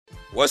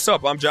What's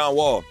up? I'm John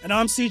Wall. And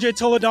I'm CJ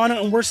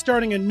Toledano, and we're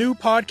starting a new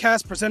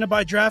podcast presented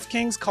by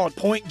DraftKings called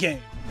Point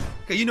Game.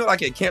 Okay, you know,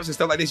 like at camps and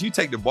stuff like this, you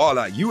take the ball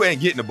out, you ain't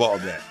getting the ball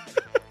back.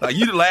 Like,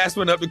 you the last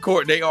one up the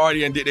court, they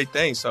already did their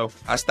thing. So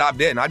I stopped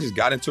that, and I just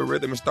got into a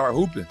rhythm and started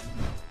hooping.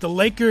 The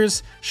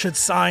Lakers should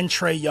sign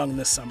Trae Young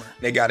this summer.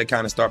 They got to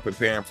kind of start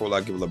preparing for,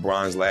 like, if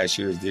LeBron's last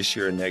year is this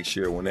year, next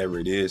year, whenever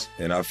it is.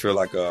 And I feel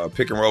like a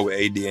pick and roll with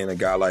AD and a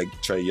guy like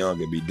Trae Young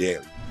would be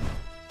deadly.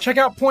 Check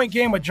out Point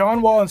Game with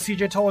John Wall and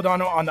CJ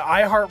Toledano on the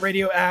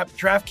iHeartRadio app,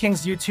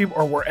 DraftKings YouTube,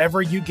 or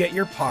wherever you get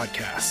your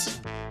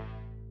podcasts.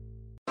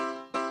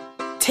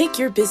 Take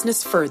your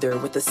business further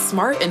with the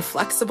smart and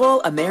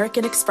flexible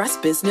American Express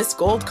Business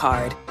Gold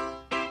Card.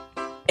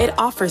 It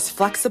offers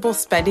flexible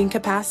spending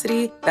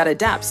capacity that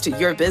adapts to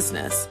your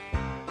business.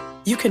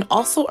 You can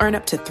also earn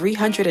up to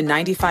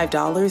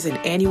 $395 in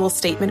annual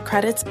statement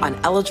credits on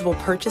eligible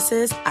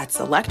purchases at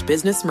select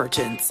business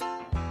merchants.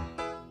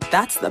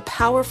 That's the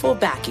powerful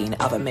backing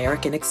of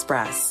American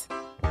Express.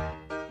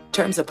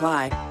 Terms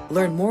apply.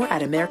 Learn more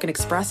at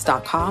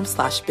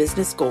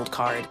americanexpress.com/business gold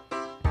card.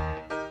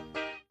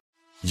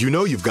 You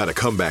know you've got a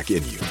comeback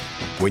in you.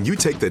 When you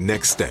take the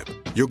next step,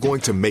 you're going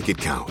to make it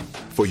count.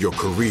 For your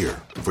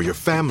career, for your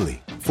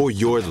family, for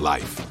your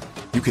life.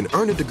 You can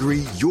earn a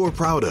degree you're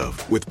proud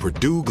of with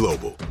Purdue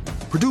Global.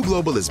 Purdue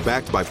Global is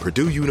backed by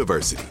Purdue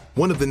University,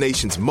 one of the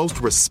nation's most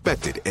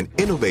respected and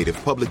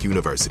innovative public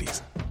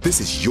universities. This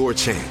is your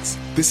chance.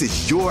 This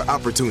is your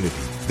opportunity.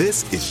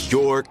 This is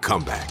your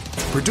comeback.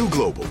 Purdue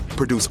Global,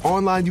 Purdue's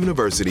online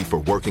university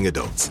for working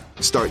adults.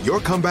 Start your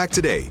comeback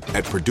today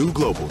at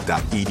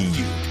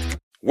purdueglobal.edu.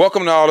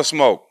 Welcome to All the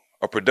Smoke,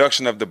 a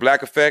production of The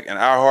Black Effect and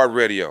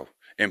iHeartRadio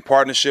in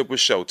partnership with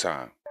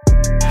Showtime.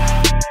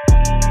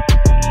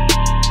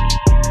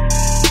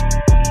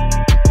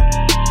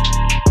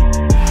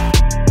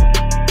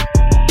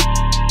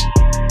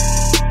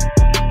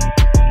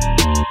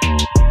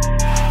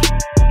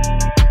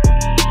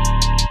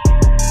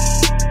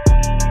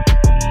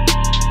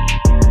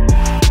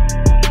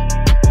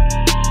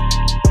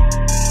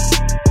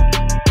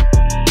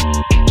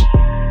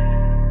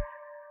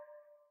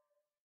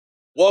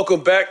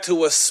 Welcome back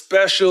to a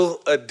special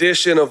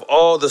edition of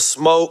All the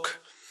Smoke.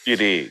 You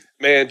did.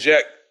 Man,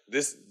 Jack,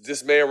 this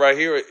man right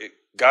here, it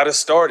got us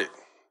started.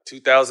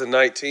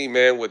 2019,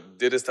 man,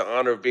 did us the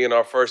honor of being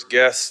our first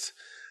guest.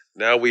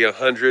 Now we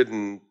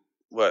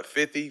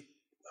 150,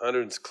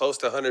 close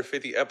to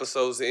 150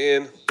 episodes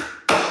in,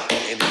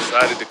 and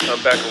decided to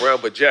come back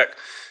around. But Jack,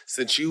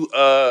 since you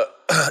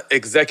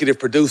executive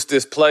produced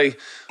this play,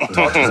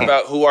 talk to us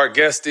about who our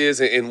guest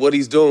is and what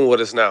he's doing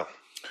with us now.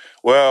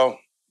 Well,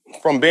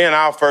 from being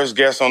our first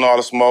guest on All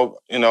the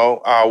Smoke, you know,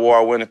 our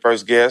award-winning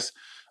first guest,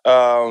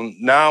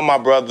 now my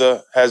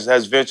brother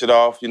has ventured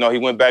off. You know, he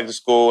went back to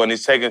school and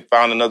he's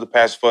found another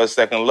passion for his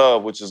second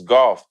love, which is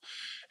golf.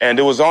 And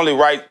it was only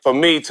right for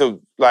me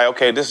to, like,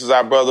 okay, this is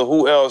our brother.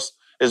 Who else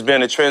has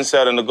been a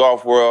trendsetter in the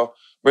golf world,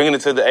 bringing it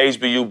to the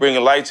HBU,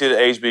 bringing light to the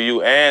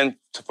HBU, and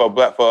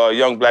for a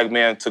young black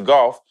man to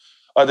golf,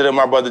 other than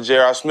my brother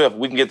J.R. Smith.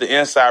 We can get the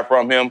insight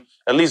from him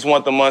at least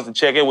once a month to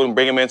check in with him,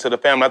 bring him into the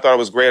family. I thought it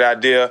was a great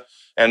idea.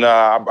 And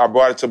I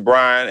brought it to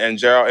Brian, and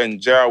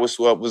Gerald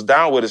was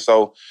down with it.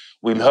 So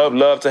we'd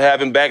love to have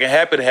him back and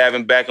happy to have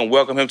him back and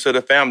welcome him to the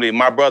family.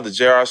 My brother,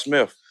 J.R.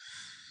 Smith.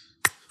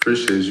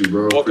 Appreciate you,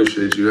 bro.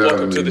 Appreciate you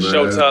having me,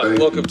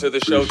 Welcome to the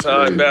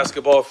Showtime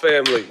basketball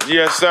family.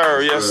 Yes,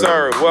 sir. Yes,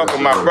 sir.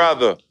 Welcome, my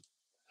brother.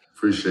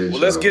 Appreciate you. Well,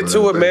 let's get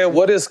to it, man.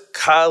 What is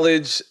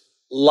college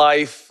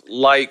life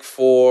like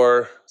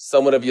for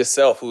someone of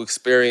yourself who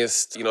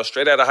experienced, you know,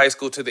 straight out of high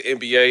school to the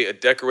NBA, a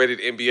decorated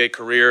NBA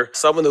career,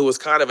 someone who was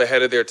kind of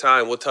ahead of their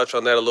time? We'll touch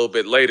on that a little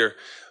bit later.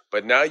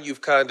 But now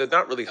you've kind of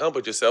not really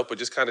humbled yourself, but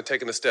just kind of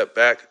taken a step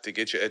back to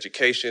get your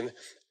education,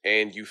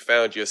 and you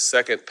found your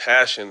second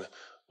passion,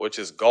 which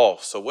is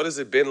golf. So what has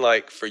it been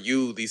like for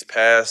you these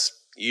past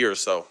year or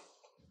so?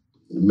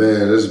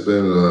 Man, it's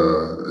been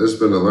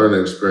a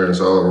learning experience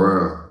all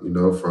around, you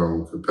know,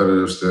 from a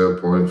competitive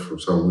standpoint,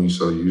 from something we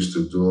so used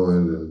to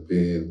doing and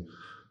being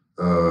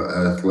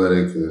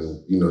athletic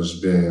and, you know,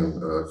 just being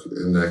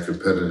in that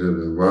competitive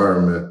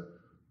environment.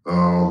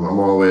 I'm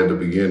all the way at the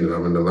beginning.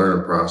 I'm in the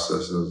learning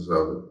processes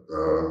of it.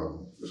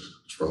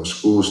 From a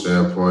school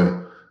standpoint,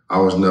 I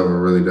was never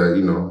really that,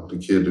 you know, the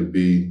kid to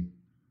be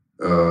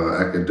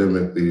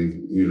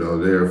academically, you know,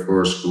 there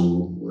for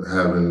school,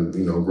 having,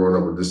 you know,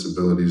 growing up with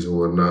disabilities and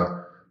whatnot.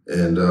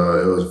 And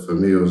for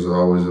me, it was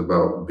always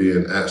about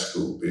being at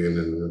school, being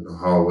in the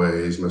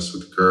hallways, messing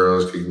with the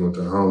girls, kicking with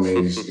the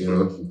homies, you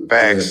know.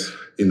 Facts.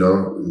 You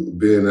know,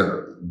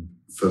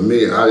 for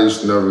me, I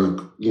used to never,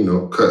 you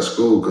know, cut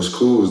school because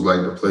school was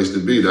like the place to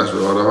be. That's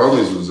where all the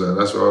homies was at.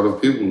 That's where all the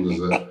people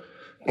was at.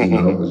 You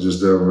know, it was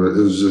just never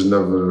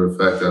the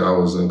fact that I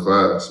was in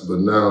class. But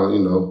now, you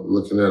know,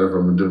 looking at it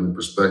from a different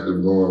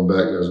perspective, going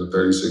back as a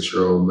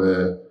 36-year-old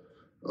man,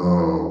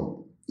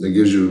 it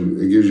gives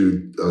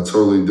you a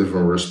totally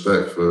different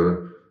respect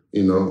for,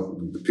 you know,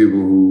 the people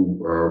who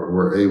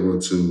were able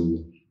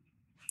to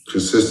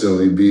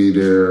consistently be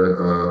there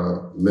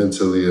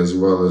mentally as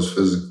well as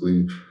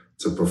physically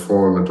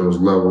perform at those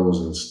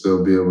levels and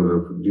still be able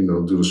to, you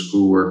know, do the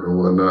schoolwork and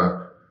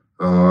whatnot.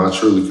 I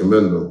truly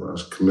commend them. I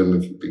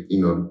commend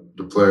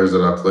the players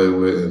that I play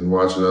with and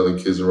watching other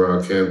kids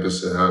around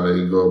campus and how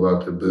they go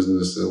about their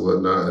business and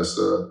whatnot.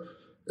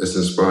 It's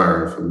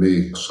inspiring for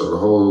me. So the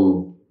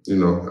whole, you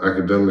know,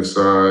 academic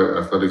side,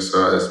 athletic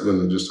side, it's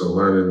been just a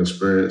learning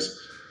experience.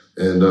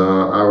 And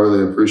I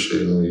really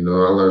appreciate them. You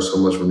know, I learned so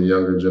much from the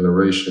younger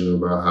generation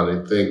about how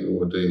they think and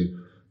what they,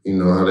 you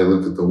know, how they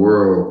look at the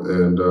world.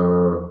 And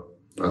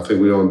I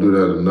think we don't do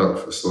that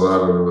enough. It's a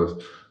lot of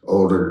us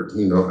older,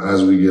 you know,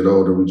 as we get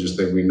older, we just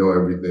think we know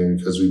everything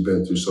because we've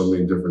been through so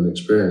many different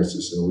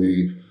experiences, and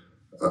we,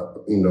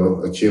 you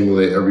know,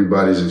 accumulate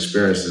everybody's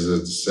experiences as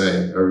the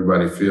same.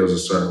 Everybody feels a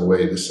certain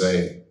way the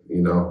same, you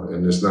know,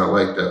 and it's not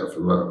like that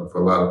for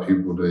a lot of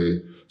people.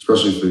 They,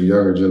 especially for the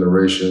younger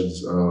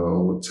generations,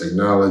 with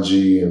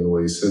technology and the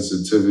way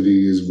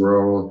sensitivity is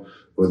grown,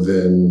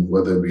 within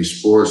whether it be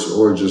sports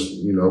or just,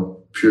 you know,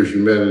 pure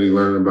humanity,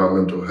 learning about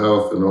mental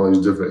health and all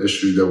these different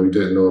issues that we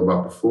didn't know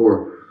about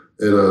before.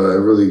 It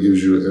really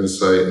gives you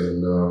insight,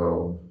 and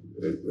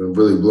it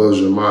really blows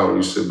your mind when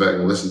you sit back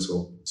and listen to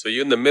them. So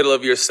you're in the middle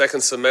of your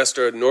second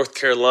semester at North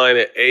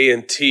Carolina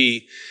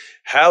A&T.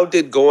 How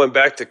did going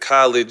back to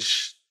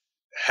college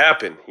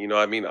happen? You know,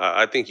 I mean,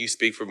 I think you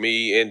speak for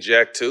me and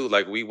Jack too.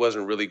 Like, we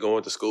wasn't really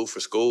going to school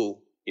for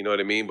school. You know what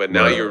I mean? But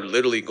now you're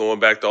literally going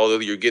back to although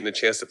you're getting a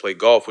chance to play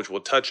golf, which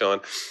we'll touch on.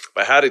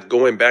 But how did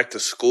going back to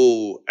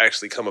school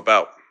actually come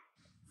about?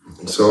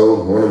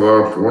 So one of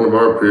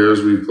our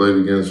peers we played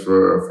against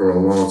for a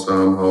long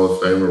time, Hall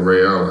of Famer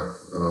Ray Allen.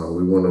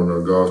 We went on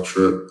a golf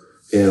trip.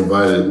 He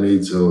invited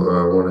me to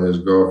one of his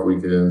golf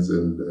weekends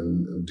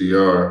in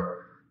DR,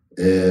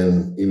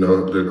 and you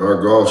know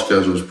our golf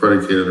schedule was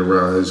predicated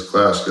around his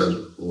class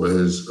schedule, what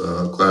his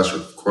class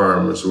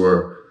requirements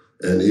were.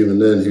 And even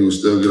then, he would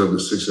still get up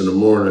at 6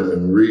 a.m.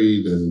 and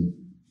read and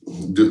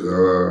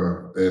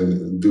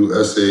do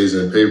essays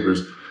and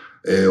papers.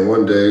 And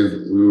one day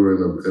we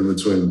were in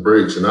between the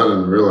breaks, and I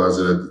didn't realize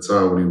it at the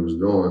time what he was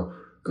doing.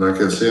 And I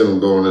kept seeing him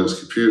going to his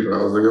computer.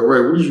 I was like, "All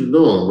right, what are you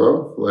doing,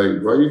 bro?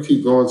 Like, why you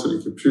keep going to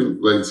the computer,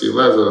 like to your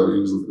laptop?" He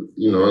was,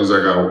 you know, he's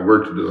like, "I got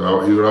work to do."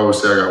 He would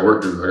always say, "I got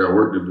work to do. I got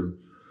work to do."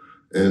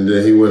 And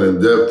then he went in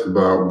depth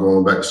about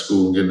going back to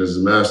school and getting his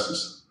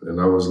master's.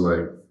 And I was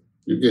like,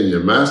 "You're getting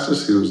your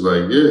master's?" He was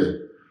like, "Yeah."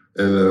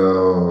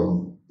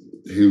 And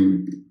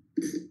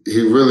he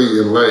really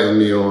enlightened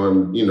me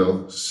on, you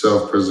know,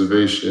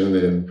 self-preservation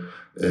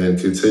and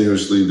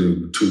continuously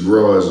to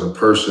grow as a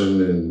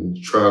person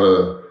and try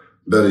to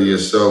better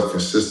yourself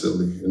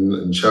consistently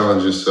and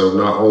challenge yourself,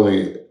 not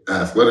only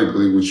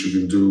athletically, which you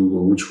can do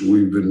or which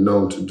we've been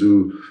known to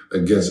do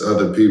against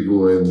other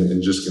people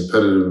in just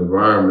competitive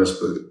environments,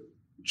 but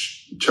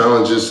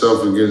challenge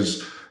yourself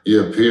against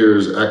your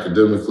peers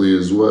academically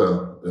as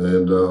well.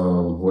 And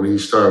when he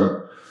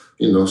started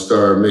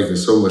making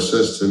so much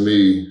sense to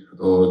me,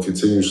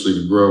 continuously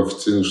to grow,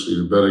 continuously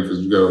to better, because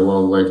you got a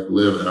long life to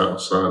live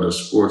outside of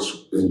sports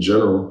in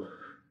general.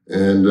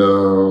 And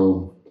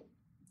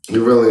he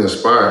really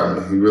inspired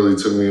me. He really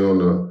took me on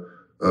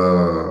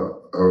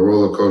a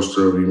roller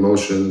coaster of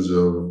emotions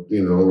of,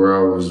 you know,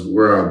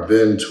 where I've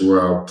been to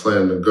where I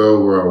plan to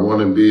go, where I want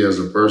to be as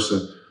a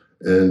person.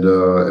 And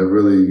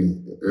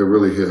it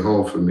really hit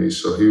home for me.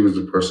 So he was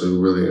the person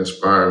who really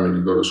inspired me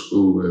to go to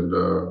school, and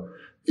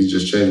he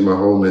just changed my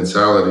whole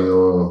mentality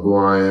on who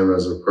I am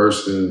as a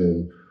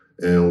person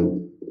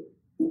and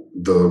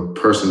the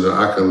person that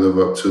I can live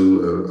up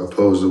to,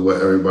 opposed to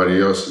what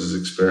everybody else's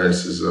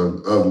experiences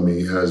of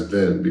me has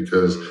been.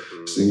 Because,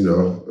 you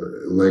know,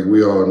 like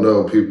we all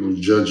know, people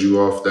judge you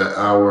off that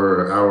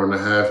hour and a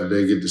half that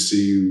they get to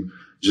see you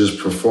just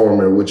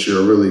performing what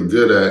you're really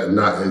good at and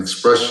not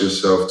express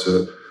yourself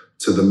to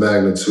the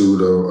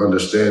magnitude of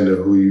understanding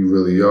who you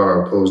really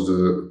are, opposed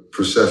to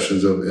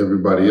perceptions of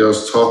everybody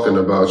else talking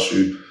about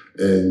you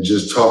and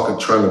just trying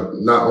to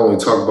not only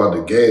talk about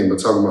the game, but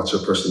talk about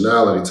your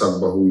personality, talk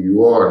about who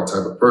you are, the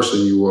type of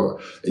person you are.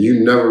 And you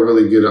never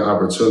really get an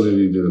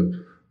opportunity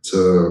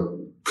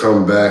to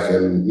come back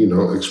and, you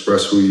know,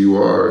 express who you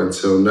are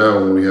until now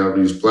when we have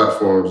these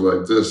platforms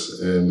like this.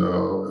 And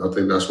I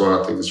think that's why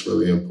I think it's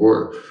really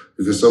important,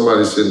 because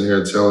somebody's sitting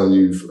here telling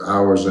you for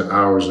hours and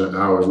hours and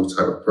hours what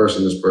type of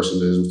person this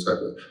person is, what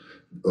type of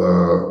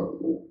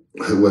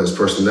what his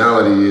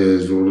personality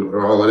is, or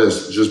all of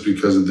this, just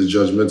because of the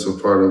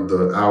judgmental part of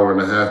the hour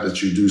and a half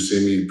that you do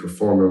see me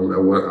performing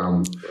at what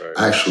I'm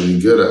actually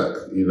good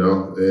at, you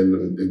know?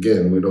 And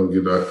again, we don't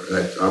get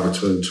that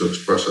opportunity to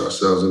express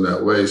ourselves in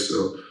that way.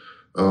 So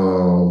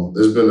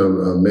it's been an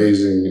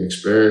amazing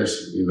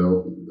experience, you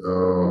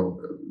know,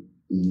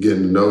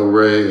 getting to know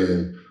Ray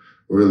and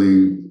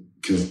really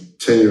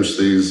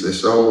continuously,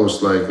 it's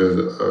almost like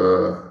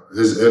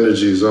his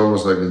energy is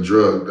almost like a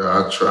drug.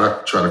 I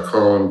try to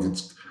call him,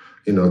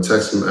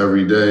 text him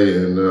every day,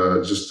 and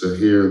just to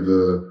hear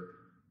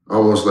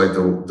almost like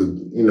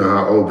the you know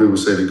how old people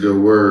say the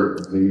good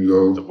word, and you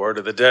go, the word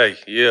of the day,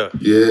 yeah,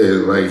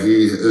 like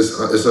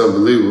it's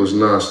unbelievable, it's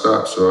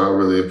nonstop. So I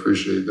really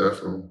appreciate that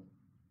from him.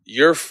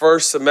 Your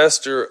first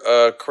semester,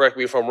 correct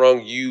me if I'm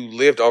wrong, you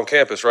lived on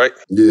campus, right?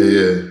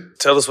 Yeah.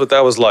 Tell us what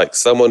that was like.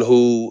 Someone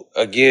who,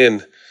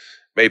 again,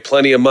 made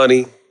plenty of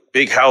money,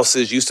 big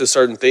houses, used to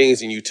certain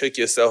things, and you took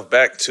yourself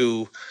back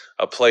to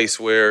a place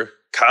where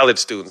college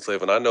students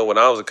live. And I know when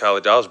I was in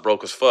college, I was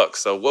broke as fuck.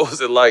 So what was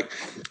it like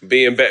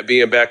being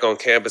back on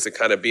campus and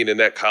kind of being in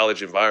that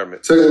college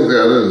environment? Technically,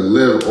 I didn't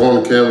live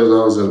on campus.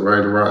 I was right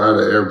around, I had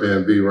an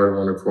Airbnb right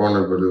around the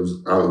corner, but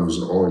I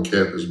was on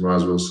campus, might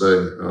as well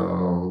say.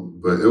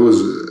 But it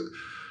was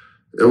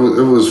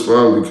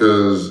fun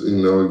because, you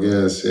know,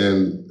 again,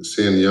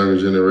 seeing the younger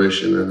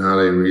generation and how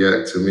they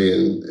react to me,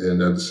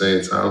 and at the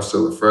same time, I'm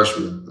still a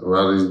freshman. A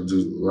lot of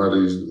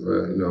these,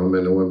 you know,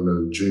 men and women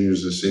are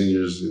juniors and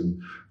seniors and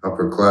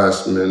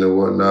upperclassmen and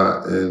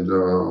whatnot. And,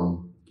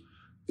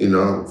 you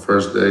know,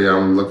 first day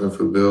I'm looking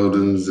for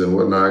buildings and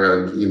whatnot. I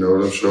got, you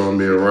know, them showing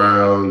me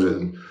around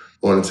and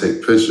want to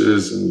take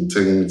pictures and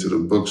taking me to the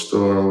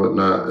bookstore and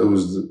whatnot. It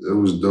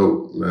was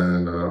dope,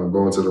 man.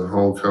 Going to the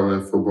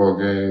homecoming football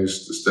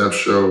games, the step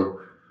show.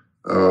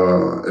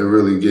 It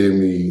really gave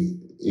me,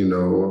 you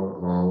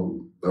know,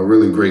 a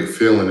really great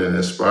feeling and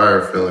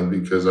inspired feeling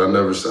because I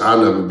never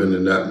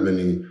been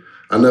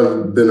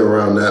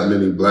around that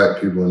many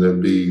Black people and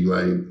it'd be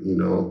like, you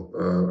know,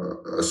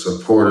 a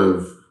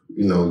supportive,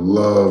 you know,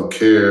 love,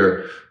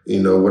 care,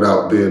 you know,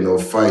 without being no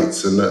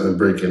fights and nothing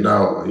breaking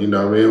out. You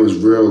know what I mean? It was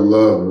real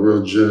love,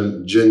 real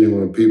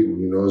genuine people.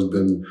 You know,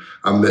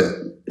 I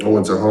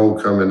went to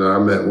homecoming and I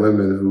met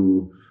women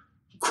who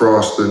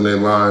crossed in their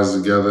lines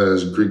together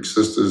as Greek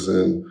sisters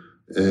and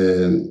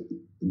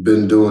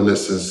been doing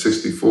this since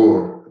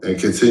 '64 and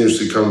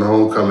continuously come to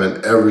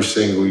homecoming every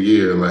single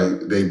year.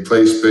 Like they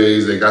play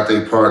spades, they got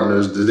their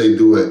partners, they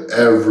do it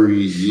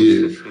every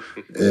year.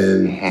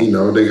 And, you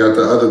know, they got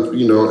the other,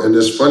 you know, and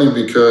it's funny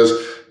because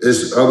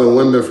it's other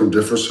women from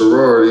different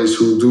sororities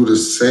who do the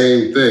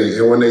same thing.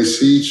 And when they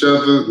see each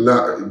other,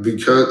 not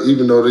because,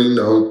 even though they, you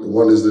know,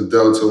 one is the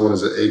Delta, one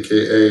is the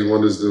AKA,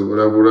 one is the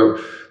whatever,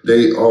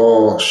 they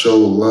all show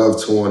love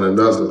to one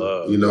another.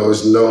 You know,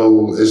 it's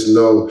no,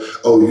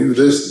 oh, you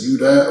this, you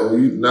that, or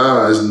you,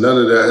 nah, it's none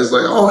of that. It's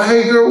like, oh,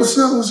 hey girl, what's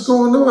up? What's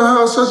going on?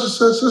 How such and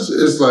such?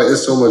 It's like,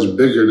 it's so much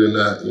bigger than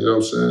that. You know what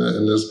I'm saying?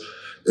 And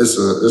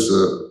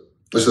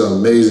it's an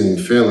amazing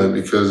feeling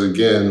because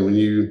again, when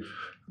you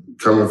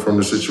coming from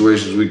the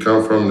situations we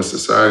come from, the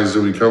societies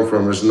that we come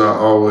from, it ain't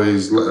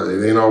always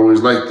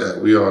like that.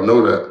 We all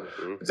know that.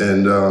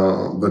 And,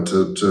 but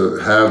to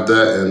have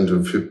that and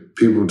to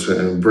people to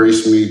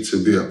embrace me, to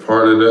be a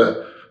part of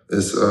that,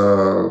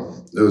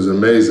 it was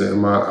amazing.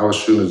 And I'm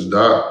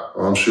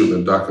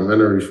shooting a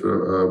documentary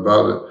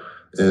about it.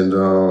 And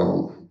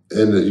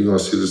you're going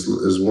to see this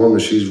woman,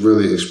 she's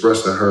really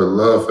expressing her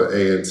love for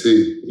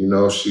A&T. You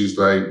know, she's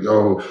like,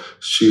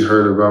 she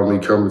heard about me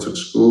coming to the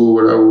school,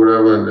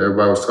 whatever, and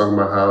everybody was talking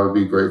about how it'd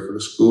be great for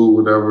the school,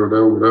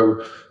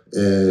 whatever.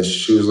 And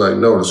she was like,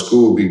 no, the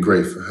school would be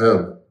great for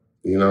him.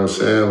 You know what I'm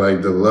saying?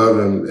 Like the love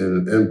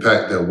and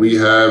impact that we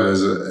have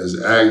as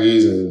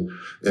Aggies and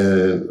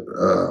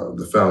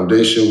the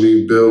foundation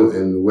we built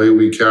and the way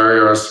we carry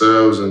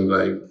ourselves. And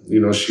like, you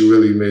know, she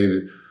really made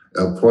it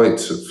a point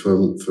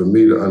for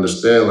me to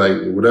understand, like,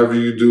 whatever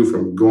you do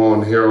from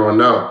going here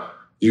on out,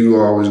 you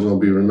always going to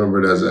be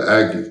remembered as an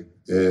Aggie.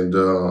 And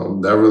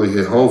that really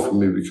hit home for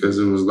me because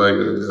it was like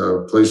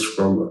a place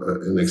from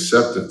an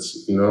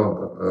acceptance, you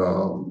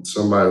know,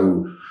 somebody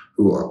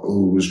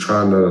who was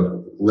trying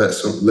to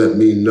let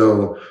me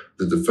know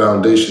that the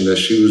foundation that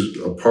she was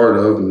a part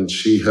of and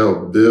she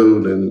helped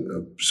build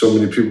and so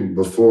many people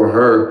before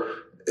her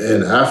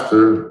and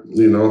after,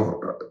 you know,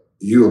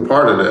 you're a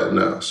part of that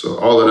now. So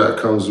all of that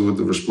comes with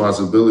the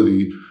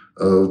responsibility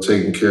of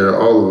taking care of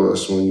all of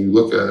us. When you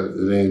look at it,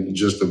 it ain't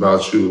just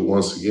about you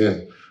once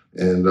again.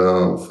 And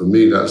for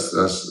me, that's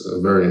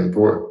very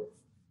important.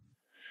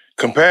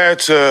 Compared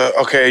to,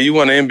 okay, you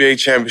won an NBA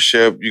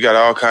championship, you got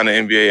all kind of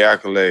NBA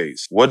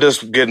accolades. What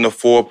does getting a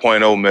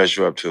 4.0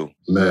 measure up to?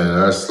 Man,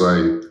 that's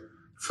like,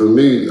 for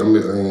me, I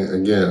mean,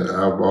 again,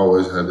 I've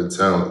always had the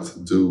talent to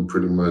do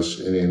pretty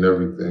much any and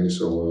everything.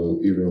 So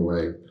even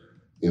like,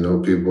 you know,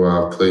 people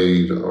I've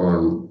played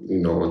on, you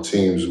know, on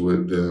teams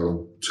with,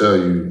 they'll tell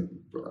you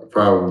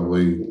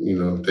probably, you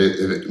know,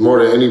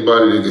 more than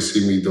anybody, they can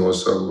see me doing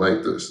something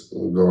like this,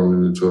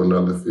 going into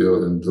another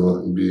field and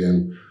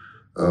being,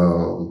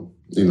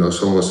 you know,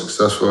 somewhat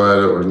successful at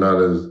it or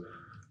not as,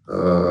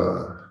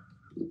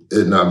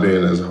 it not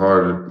being as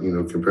hard, you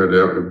know, compared to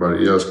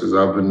everybody else, because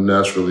I've been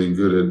naturally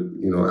good at,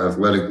 you know,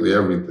 athletically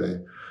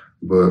everything.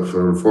 But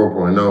for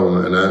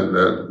 4.0, and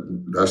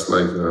that's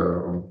like,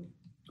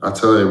 I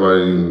tell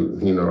everybody,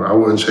 you know, I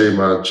wouldn't trade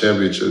my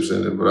championships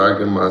in it, but I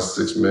give my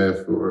 6 man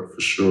for it,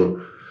 for sure.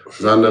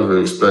 Because I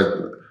never expect,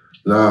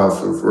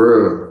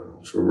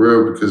 for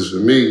real, because for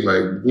me,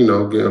 like, you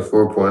know, getting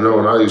 4.0,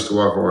 and I used to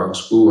walk around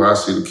school, I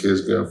see the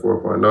kids getting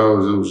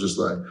 4.0s, it was just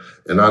like,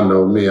 and I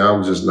know me,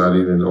 I'm just not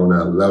even on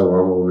that level.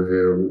 I'm over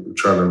here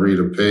trying to read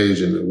a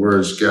page and the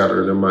words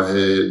scattered in my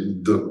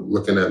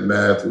looking at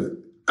math with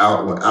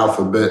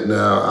alphabet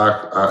now,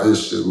 it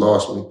shit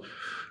lost me.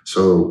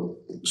 So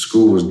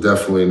school was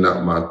definitely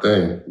not my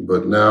thing.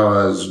 But now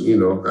as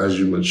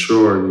you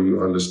mature and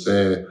you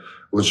understand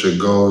what your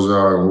goals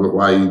are and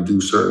why you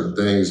do certain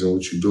things and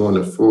what you're doing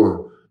it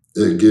for,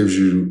 it gives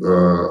you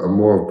a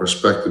more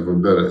perspective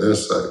and better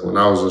insight. When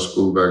I was in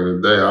school back in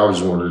the day, I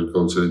just wanted to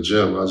go to the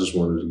gym. I just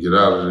wanted to get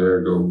out of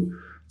there, go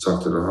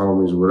talk to the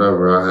homies,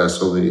 whatever. I had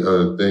so many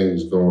other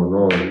things going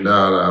on.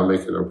 Now that I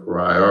make it a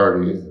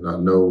priority and I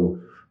know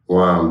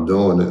why I'm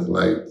doing it.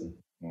 Like,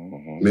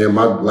 me and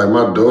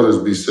my daughters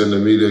be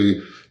sending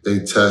me they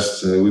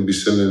tests and we be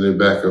sending it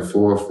back and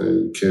forth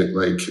and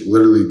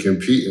literally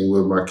competing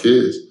with my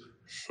kids.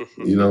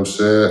 You know what I'm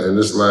saying? And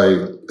it's like,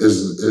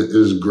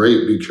 it's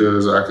great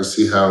because I can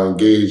see how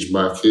engaged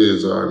my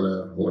kids are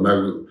now. When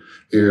I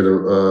hear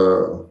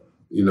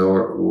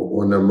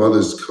when their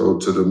mothers go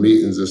to the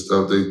meetings and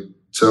stuff, they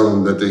tell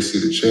them that they see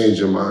the change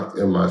in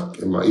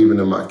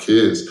my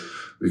kids,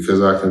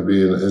 because I can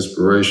be an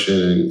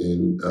inspiration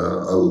and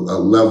a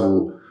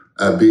level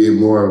at being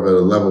more of a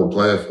level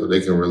playing field.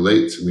 They can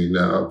relate to me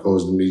now,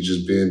 opposed to me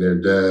just being their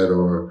dad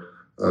or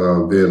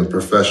being a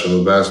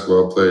professional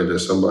basketball player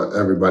that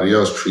everybody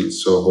else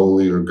treats so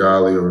holy or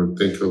godly or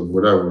think of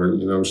whatever,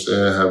 you know what I'm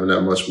saying? Having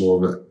that much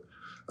more of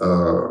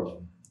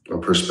a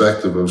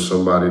perspective of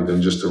somebody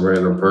than just a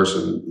random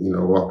person,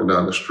 walking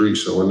down the street.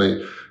 So when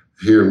they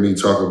hear me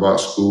talk about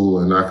school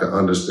and I can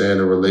understand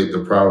and relate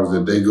the problems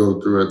that they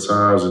go through at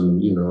times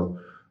and,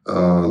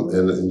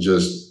 and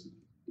just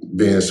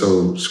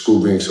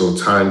school being so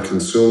time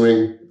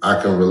consuming, I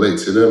can relate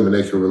to them and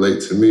they can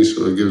relate to me.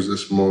 So it gives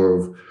us more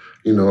of,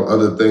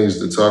 other things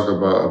to talk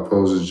about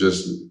opposed to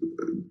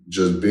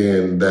just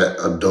being that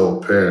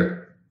adult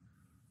parent.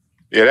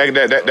 Yeah,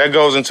 that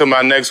goes into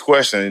my next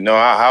question.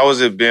 How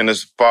is it being a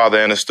father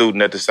and a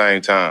student at the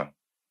same time?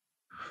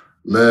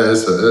 Man,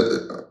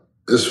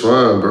 it's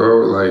fun,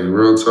 bro. Like,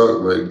 real talk.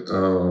 Like,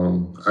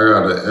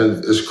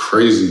 it's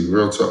crazy,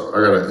 real talk.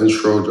 I got an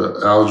intro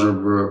to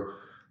algebra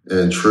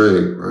and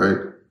trig,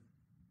 right?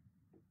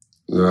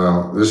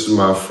 Now, this is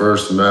my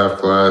first math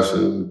class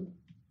in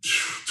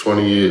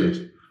 20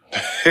 years.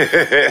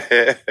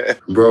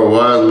 Bro,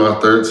 why is my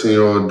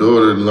 13-year-old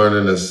daughter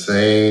learning the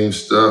same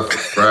stuff,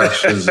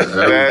 fractions and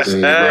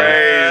everything?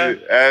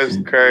 That's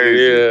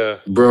crazy. Yeah.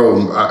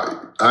 Bro,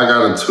 I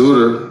got a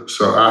tutor,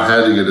 so I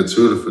had to get a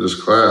tutor for this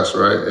class,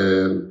 right?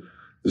 And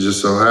it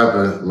just so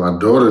happened my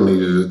daughter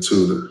needed a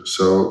tutor.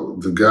 So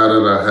the guy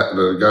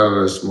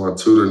that's my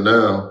tutor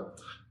now,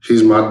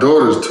 he's my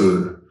daughter's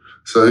tutor.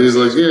 So he's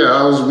like, you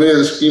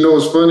know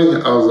what's funny?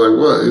 I was like,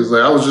 what? He's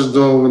like, I was just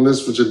doing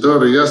this with your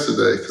daughter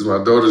yesterday because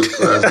my daughter's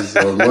class is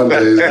on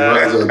Mondays and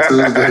mine's on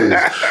Tuesdays.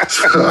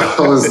 So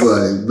I was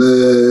like,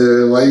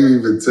 man, why you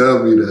even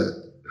tell me that?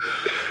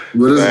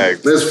 But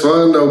it's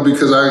fun, though,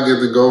 because I get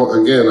to go,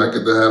 again, I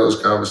get to have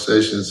those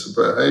conversations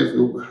about, hey,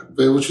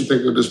 babe, what you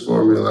think of this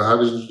formula? How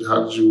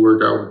did you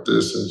work out with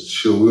this?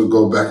 And we'll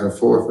go back and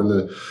forth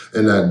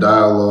in that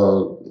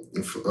dialogue.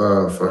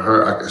 For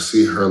her, I can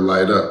see her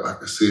light up. I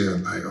can see her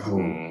like,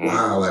 oh,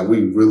 wow, like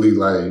we really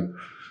like,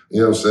 you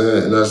know what I'm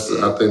saying? And I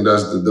think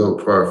that's the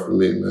dope part for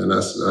me, man.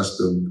 That's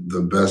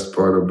the best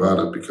part about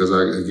it, because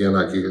I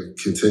can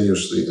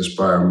continuously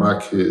inspire my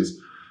kids.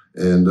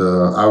 And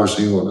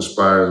obviously you want to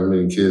inspire as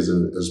many kids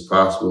as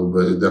possible,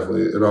 but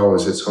it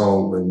always hits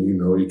home when,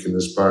 you can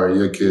inspire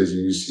your kids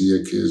and you see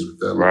your kids with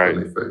that look on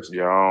their face.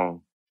 Yeah.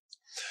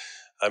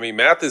 I mean,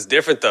 math is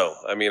different, though.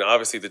 I mean,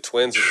 obviously, the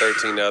twins are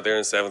 13 now. They're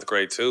in 7th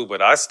grade, too.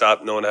 But I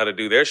stopped knowing how to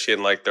do their shit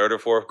in, 3rd or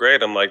 4th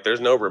grade. I'm like, there's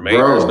no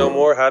remainders no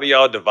more. How do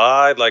y'all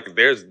divide?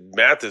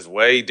 Math is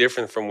way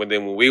different from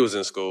when we was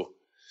in school.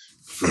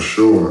 For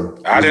sure.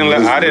 I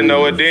didn't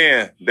know it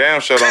then.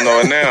 Damn sure don't know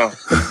it now.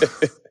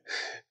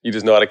 You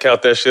just know how to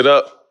count that shit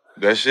up?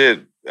 That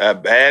shit,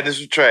 add and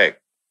subtract.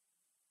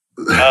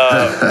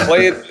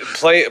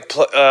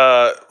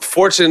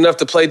 Fortunate enough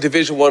to play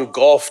Division I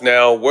golf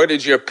now. Where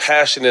did your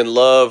passion and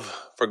love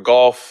for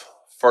golf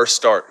first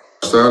start?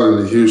 I started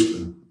in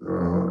Houston,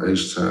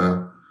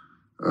 H-Town.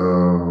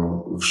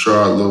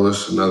 Sherrod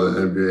Lewis, another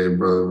NBA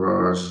brother of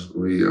ours,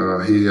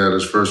 he had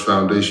his first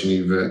foundation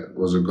event,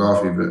 was a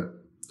golf event.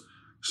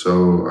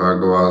 So I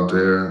go out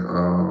there,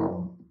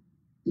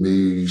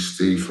 me,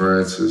 Steve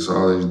Francis,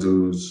 all these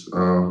dudes,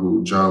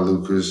 John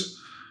Lucas,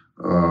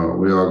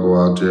 we all go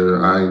out there.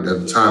 At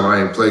the time,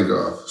 I ain't play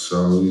golf,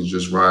 so we was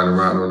just riding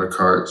around on the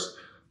carts,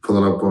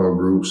 pulling up on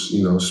groups,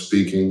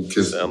 speaking,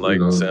 kissing.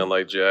 Sound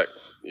like Jack.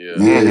 Yeah.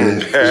 Yeah,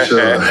 for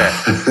sure.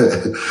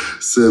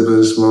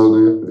 Sipping,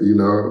 smoking,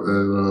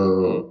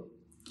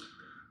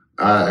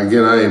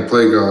 and I ain't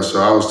play golf,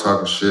 so I was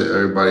talking shit.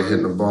 Everybody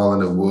hitting the ball in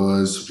the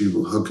woods,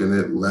 people hooking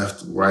it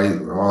left,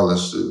 right, all that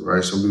shit,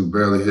 right? Some people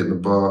barely hitting the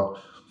ball.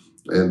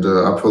 And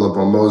I pull up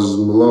on Moses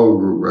Malone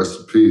group, rest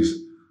in peace.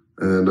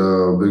 And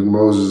Big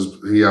Moses,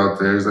 he out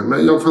there. He's like,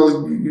 man, yo,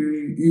 fella,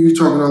 you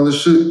talking all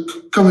this shit?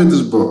 Come hit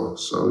this ball.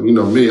 So,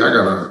 me, I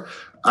got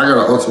an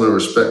ultimate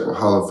respect for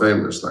Hall of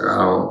Famers. Like, I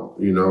don't,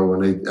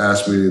 when they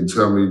ask me to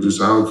tell me to do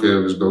something, I don't care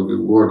if it's go get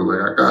water.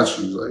 Like, I got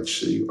you. Like,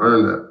 shit, you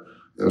earned that.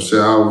 You know what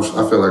I'm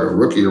saying? I feel like a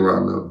rookie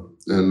around them.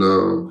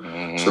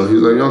 And so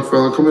he's like, young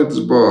fella, come hit this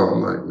ball.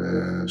 I'm like,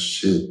 man,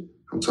 shit.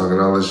 I'm talking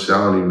all this shit.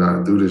 I don't even know how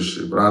to do this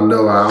shit. But I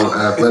know I'm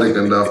athletic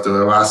enough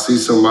to, if I see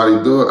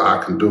somebody do it,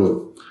 I can do it.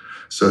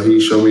 So he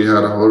showed me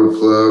how to hold a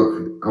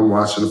club. I'm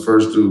watching the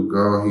first dude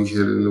go. He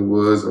hit it in the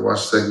woods. I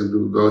watched the second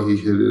dude go. He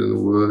hit it in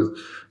the woods.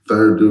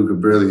 Third dude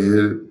could barely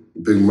hit it.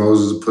 Big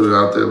Moses put it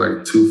out there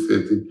like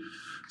 250.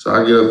 So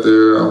I get up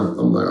there.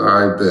 I'm like, all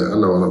right, bet. I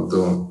know what I'm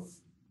doing.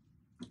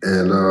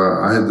 And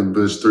I hit the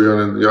bitch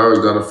 300 yards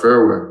down the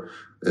fairway.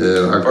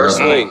 And I First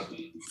swing.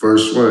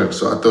 First swing.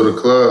 So I throw the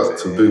club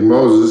to Big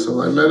Moses. I'm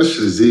like, man, this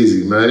shit is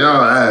easy, man.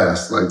 Y'all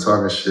ass, like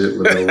talking shit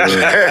with no word.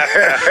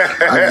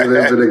 I get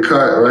up in the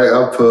cart, right?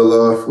 I pull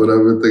off,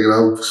 whatever, thinking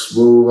I'm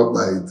smooth. I'm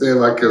like,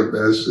 damn, I killed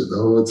that shit the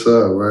whole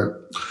time, right?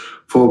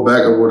 Pull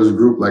back up with his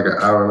group like an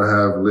hour and a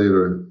half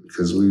later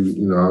because I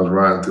was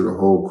riding through the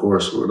whole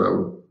course or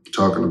whatever,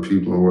 talking to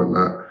people and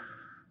whatnot.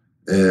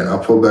 And I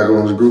pulled back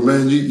on his group,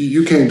 man,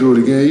 you can't do it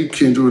again. You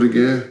can't do it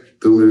again.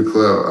 Threw me the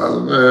club. I was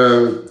like, man,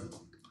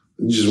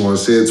 you just want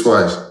to say it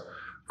twice.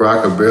 Bro,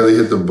 I could barely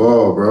hit the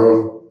ball,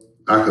 bro.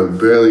 I could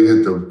barely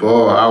hit the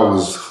ball. I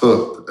was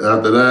hooked.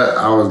 After that,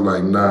 I was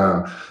like,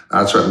 nah.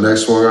 I tried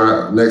next swing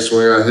I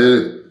hit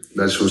it,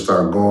 that shit would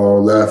start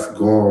going left,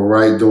 going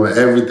right, doing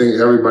everything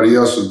everybody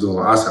else was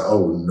doing. I said,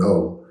 oh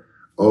no,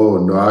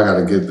 I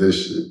gotta get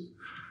this shit.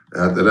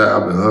 After that,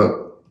 I've been hooked.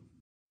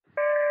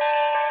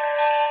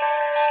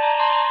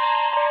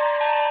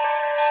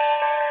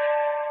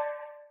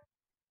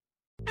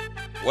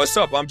 What's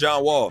up? I'm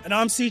John Wall. And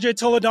I'm CJ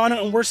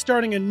Toledano, and we're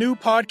starting a new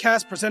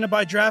podcast presented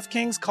by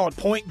DraftKings called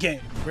Point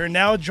Game. We're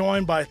now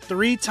joined by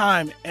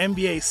 3-time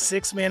NBA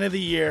Sixth Man of the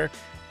Year,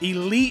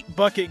 elite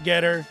bucket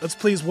getter. Let's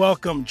please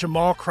welcome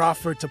Jamal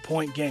Crawford to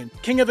Point Game.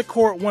 King of the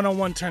Court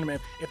one-on-one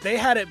tournament. If they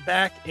had it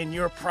back in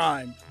your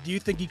prime, do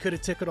you think you could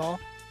have took it all?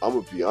 I'm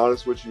going to be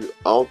honest with you.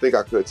 I don't think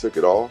I could have took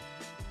it all,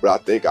 but I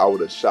think I would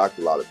have shocked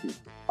a lot of people.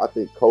 I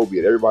think Kobe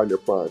and everybody in their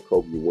prime,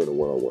 Kobe would win a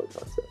one-on-one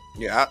contest.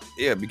 Yeah,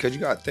 because you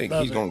got to think,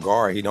 he's going to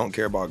guard. He don't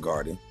care about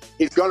guarding.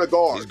 He's going to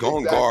guard. He's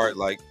going to guard.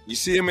 Like, you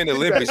see him in the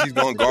Olympics, he's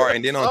going to guard.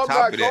 And then on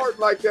top of that. I'm not guarding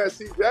like that,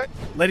 CJ.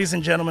 Ladies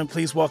and gentlemen,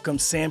 please welcome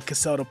Sam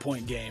Cassell to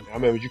Point Game. I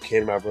remember you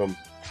came out from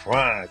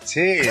prime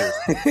 10.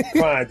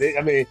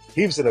 I mean,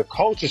 he was in a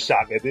culture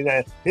shock. And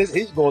then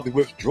he's going through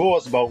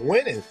withdrawals about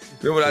winning.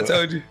 Remember what I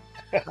told you?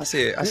 I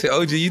said,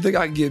 OG, you think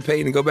I can get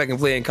paid and go back and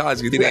play in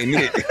college because it ain't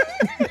it?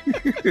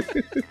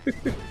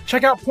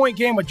 Check out Point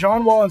Game with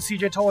John Wall and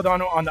CJ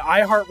Toledano on the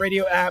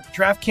iHeartRadio app,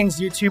 DraftKings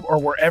YouTube, or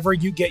wherever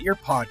you get your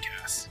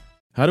podcasts.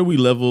 How do we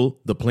level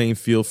the playing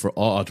field for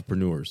all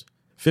entrepreneurs?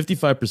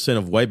 55%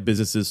 of white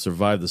businesses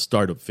survive the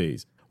startup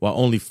phase, while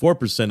only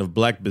 4% of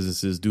black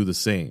businesses do the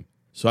same.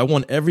 So I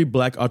want every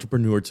black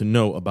entrepreneur to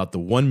know about the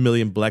 1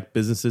 Million Black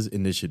Businesses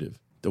Initiative.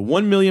 The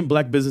 1 Million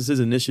Black Businesses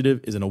Initiative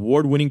is an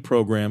award-winning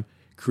program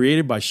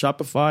created by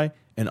Shopify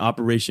and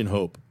Operation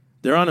Hope.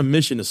 They're on a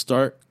mission to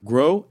start,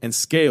 grow, and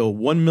scale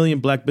 1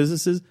 million black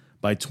businesses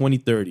by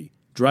 2030,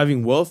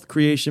 driving wealth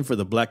creation for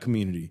the black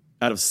community.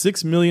 Out of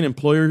 6 million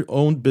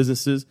employer-owned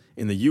businesses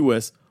in the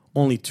U.S.,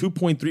 only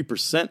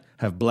 2.3%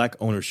 have black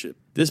ownership.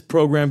 This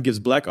program gives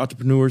black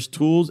entrepreneurs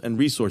tools and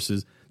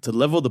resources to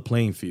level the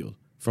playing field,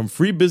 from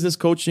free business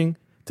coaching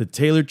to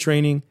tailored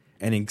training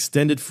and an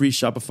extended free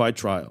Shopify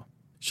trial.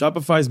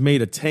 Shopify's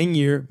made a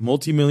 10-year,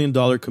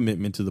 multi-million-dollar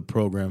commitment to the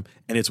program,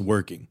 and it's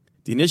working.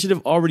 The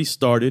initiative already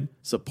started,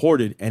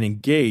 supported, and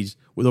engaged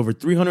with over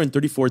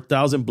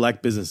 334,000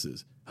 black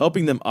businesses,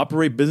 helping them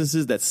operate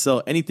businesses that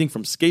sell anything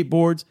from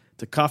skateboards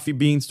to coffee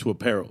beans to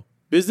apparel.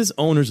 Business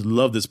owners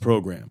love this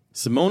program.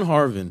 Simone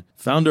Harvin,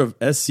 founder of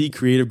SC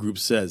Creative Group,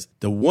 says,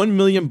 "The 1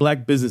 million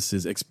black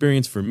businesses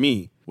experience for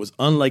me was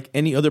unlike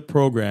any other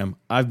program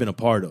I've been a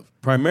part of,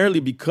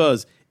 primarily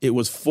because it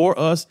was for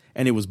us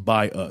and it was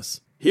by us."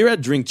 Here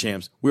at Drink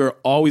Champs, we are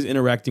always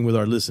interacting with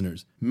our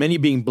listeners, many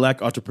being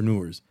black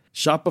entrepreneurs.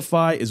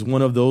 Shopify is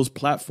one of those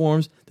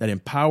platforms that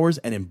empowers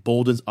and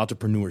emboldens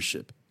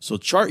entrepreneurship. So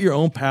chart your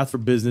own path for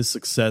business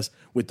success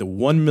with the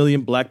 1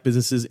 Million Black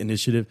Businesses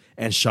Initiative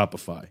and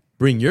Shopify.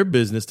 Bring your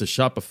business to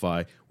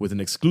Shopify with an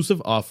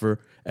exclusive offer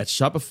at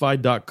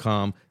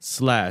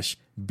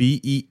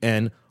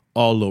shopify.com/BEN,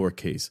 all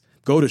lowercase.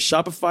 Go to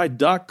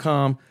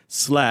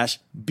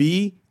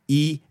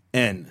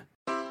shopify.com/BEN.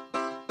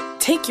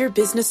 Take your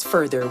business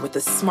further with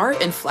the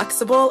smart and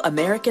flexible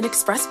American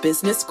Express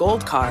Business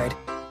Gold Card.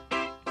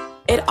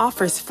 It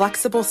offers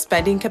flexible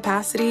spending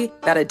capacity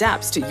that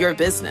adapts to your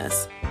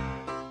business.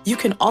 You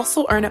can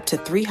also earn up to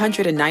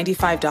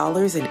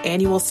 $395 in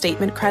annual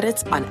statement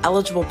credits on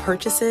eligible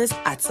purchases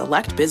at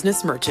select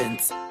business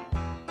merchants.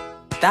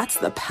 That's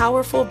the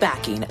powerful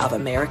backing of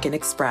American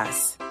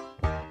Express.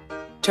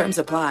 Terms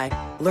apply.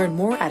 Learn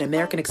more at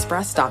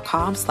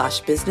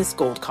americanexpress.com/business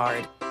gold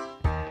card.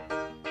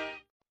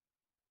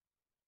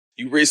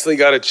 You recently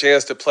got a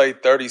chance to play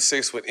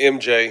 36 with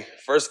MJ.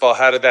 First of all,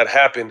 how did that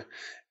happen?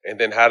 And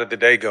then how did the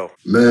day go?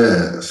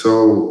 Man,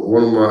 so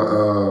one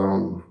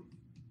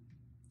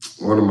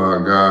of my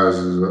guys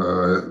is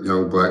a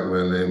young black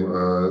man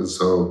named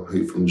Zoe.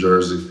 He from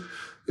Jersey.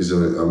 He's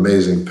an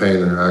amazing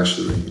painter,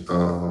 actually.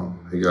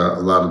 He got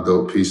a lot of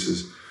dope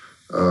pieces.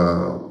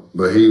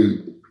 But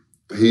he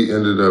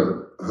ended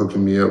up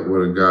hooking me up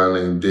with a guy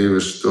named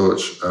David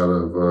Storch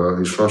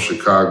he's from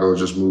Chicago,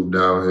 just moved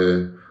down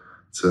here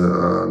to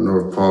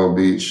North Palm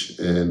Beach.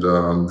 And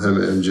him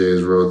and MJ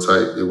is real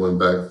tight. They went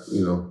back,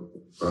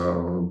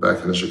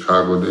 back in the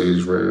Chicago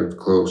days, very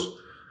close.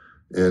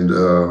 And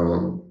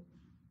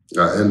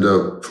I ended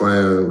up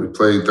we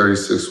played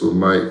 36 with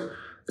Mike,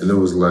 and it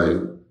was like,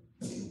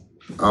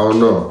 I don't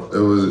know. It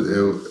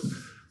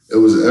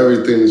was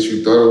everything that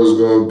you thought it was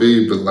going to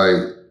be, but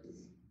like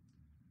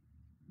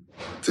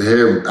to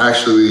hear him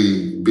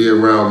actually be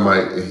around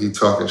Mike and he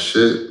talking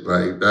shit,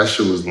 like that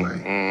shit was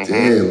like,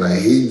 damn, like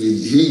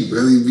he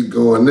really be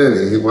going in.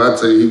 And when I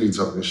tell you he be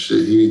talking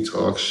shit, he be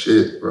talk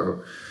shit,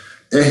 bro.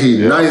 And he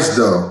nice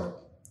though.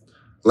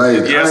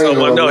 Like, yeah, so I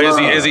want to know, is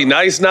he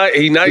nice?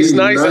 He nice? That's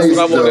what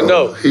I want to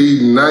know.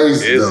 He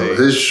nice though.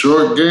 His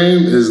short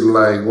game is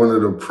like one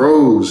of the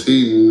pros.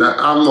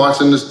 I'm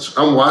watching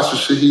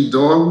shit he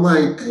doing. I'm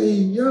like, hey,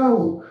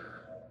 yo.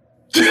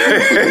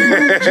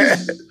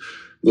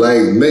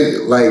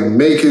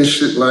 Making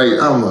shit like,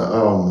 I'm like,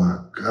 oh my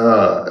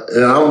God.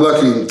 And I'm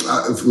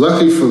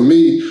lucky for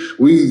me,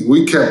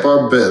 we kept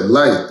our bet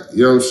light.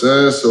 You know what I'm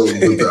saying? So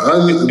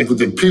with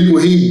the people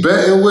he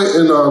betting with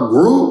in our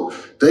group,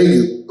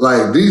 they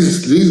like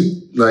these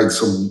like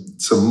some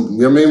you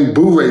know what I mean,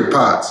 Blu-ray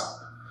pots.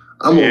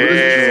 I'm on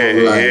this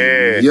joint like,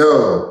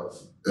 yo,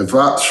 if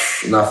not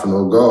for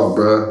no golf,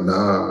 bro.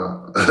 Nah.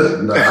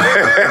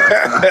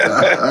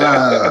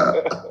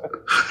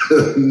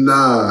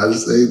 Nah, I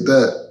just ain't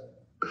that.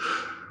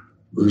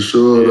 For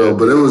sure though.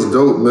 But it was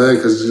dope, man,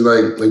 because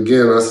like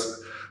again,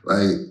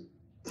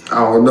 I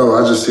don't know,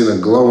 I just seen a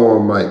glow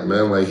on Mike,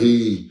 man. Like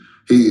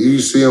you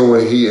see him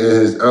when he in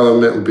his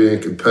element of being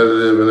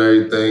competitive and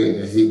everything,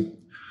 and he,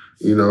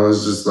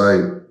 it's just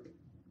like.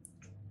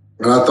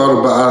 And I thought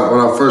about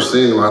when I first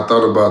seen him, I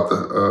thought about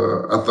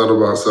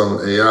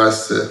something AI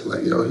said,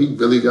 like, yo, he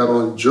really got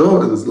on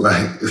Jordans.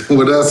 Like,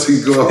 what else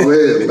he going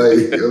with? Like,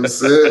 you know what I'm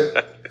saying?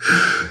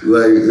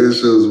 Like, this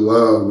shit was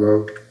wild,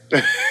 bro.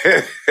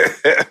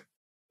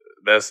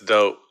 That's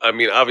dope. I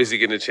mean, obviously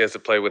getting a chance to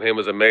play with him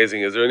is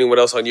amazing. Is there anyone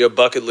else on your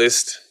bucket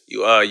list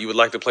you would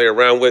like to play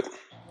around with?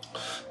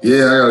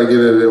 Yeah, I gotta get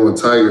it in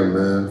with Tiger,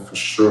 man, for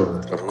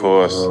sure. Of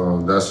course.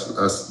 That's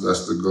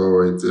the goal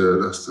right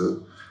there. That's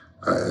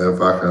if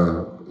I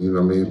can,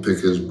 pick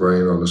his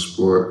brain on the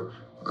sport.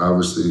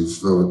 Obviously,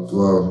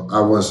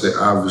 I wouldn't say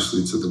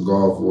obviously to the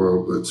golf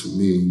world, but to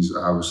me, he's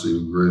obviously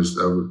the greatest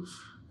ever.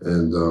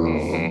 And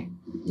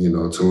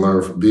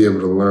be able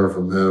to learn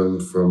from him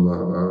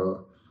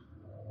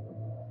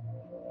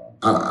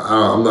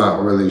I'm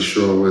not really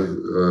sure what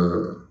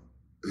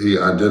he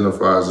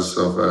identifies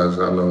himself as.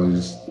 I know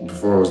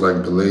before it was like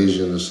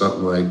Malaysian or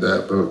something like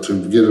that, but to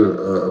get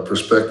a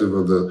perspective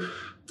of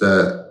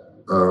that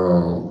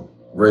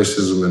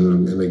racism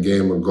in the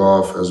game of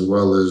golf, as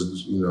well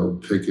as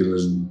picking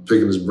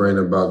his brain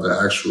about the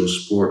actual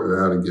sport and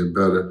how to get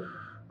better.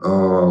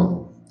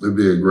 It'd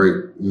be a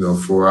great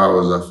 4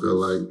 hours. I feel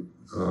like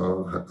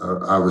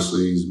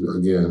obviously he's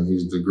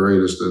the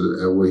greatest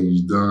at what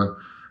he's done,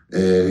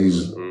 and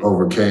he's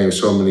overcame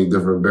so many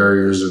different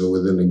barriers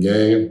within the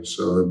game.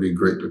 So it'd be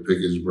great to pick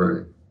his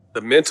brain.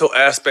 The mental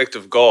aspect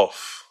of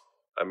golf.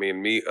 I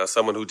mean, me,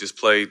 someone who just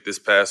played this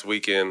past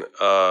weekend,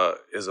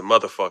 is a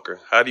motherfucker.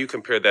 How do you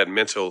compare that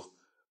mental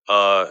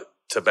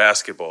to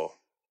basketball?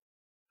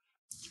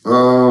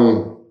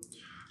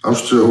 I'm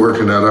still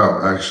working that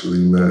out, actually,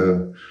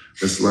 man.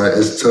 It's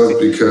tough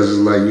because it's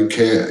like you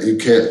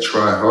can't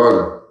try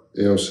harder.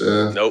 You know what I'm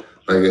saying? Nope.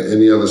 Like in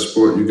any other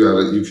sport, you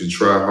can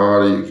try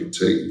harder. You can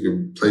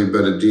play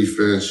better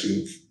defense.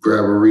 You can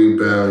grab a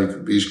rebound. You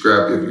can be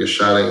scrappy if your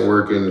shot ain't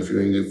working. If you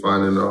ain't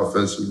finding it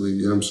offensively,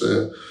 you know what I'm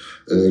saying?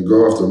 And then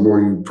golf, the more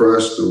you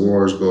press, the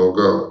more it's gonna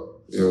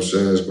go. You know what I'm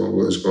saying?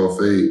 It's gonna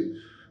fade,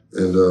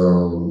 and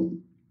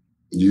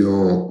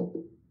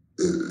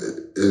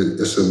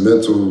it's a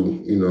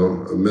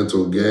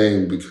mental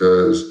game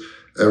because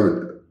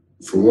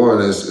for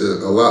one, it's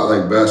a lot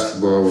like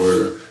basketball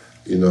where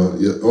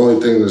the only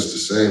thing that's the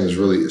same is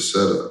really your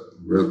setup.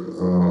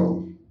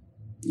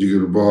 You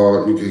get the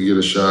ball, you can get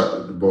a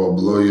shot, the ball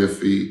below your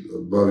feet,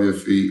 above your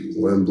feet,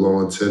 wind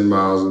blowing 10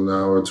 miles an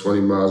hour,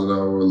 20 miles an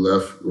hour,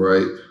 left,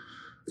 right.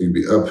 You can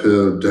be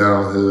uphill,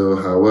 downhill,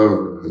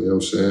 however, you know what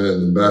I'm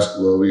saying? In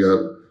basketball, we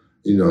got,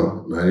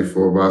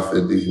 94 by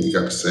 50. We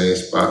got the same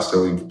spots that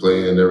we can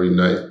play in every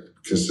night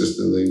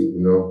consistently,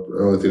 The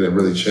only thing that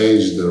really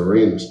changes is the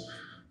arenas.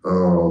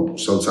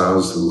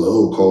 Sometimes it's a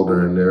little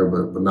colder in there,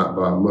 but not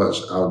by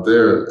much. Out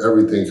there,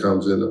 everything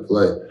comes into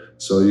play.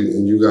 So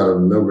you got to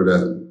remember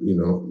that,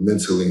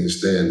 mentally and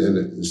staying in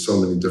it. There's so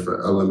many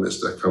different elements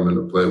that come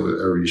into play with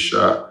every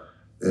shot.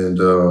 And,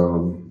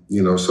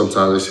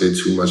 sometimes they say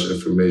too much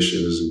information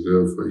isn't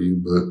good for you.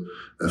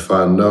 But if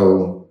I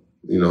know,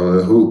 in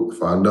a hoop,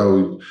 if I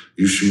know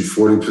you shoot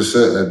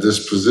 40% at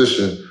this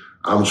position,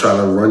 I'm trying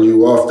to run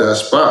you off that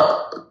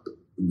spot.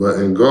 But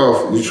in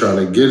golf, you're trying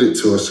to get it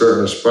to a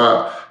certain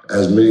spot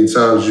as many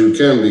times as you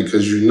can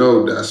because you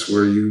know that's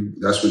what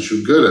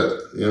you're good at.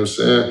 You know what I'm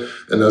saying?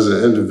 And as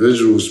an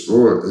individual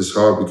sport, it's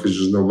hard because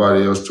there's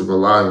nobody else to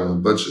rely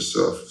on but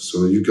yourself.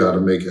 So you got to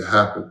make it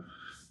happen.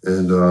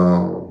 And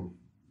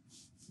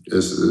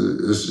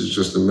it's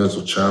just a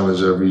mental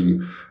challenge every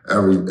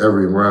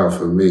round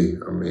for me.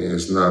 I mean, it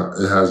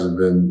hasn't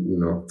been,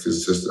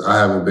 consistent. I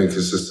haven't been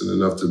consistent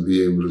enough to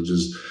be able to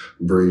just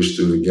breeze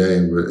through the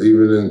game. But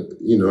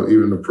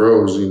even the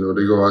pros, they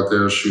go out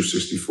there and shoot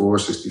 64,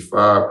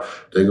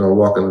 65. They're going to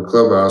walk in the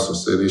clubhouse and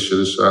say they should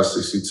have shot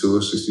 62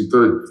 or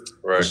 63.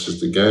 Right. It's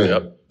just a game.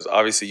 Yep.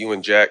 Obviously, you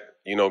and Jack,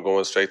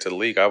 going straight to the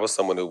league. I was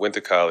someone who went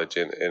to college,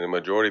 and the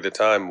majority of the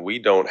time, we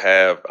don't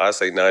have, I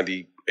say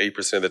 98%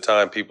 of the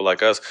time, people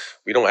like us,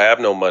 we don't have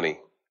no money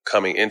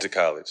coming into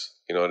college.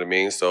 You know what I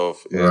mean? So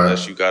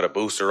unless you got a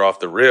booster off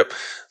the rip,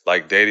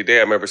 like day to day,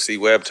 I remember C.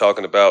 Webb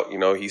talking about,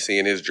 he's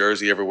seeing his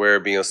jersey everywhere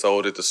being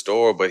sold at the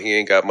store, but he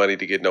ain't got money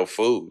to get no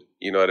food.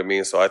 You know what I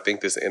mean? So I think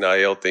this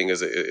NIL thing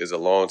is a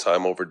long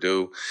time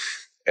overdue.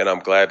 And I'm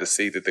glad to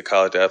see that the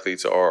college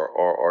athletes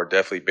are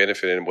definitely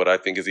benefiting. And what I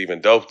think is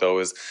even dope, though,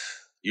 is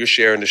you're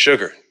sharing the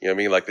sugar. You know what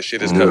I mean? Like the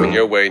shit is coming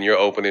your way and you're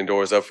opening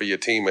doors up for your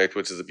teammates,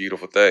 which is a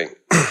beautiful thing.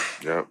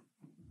 Yeah,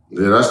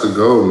 that's the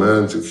goal,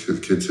 man, to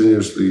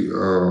continuously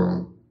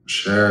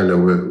sharing it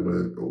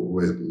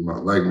with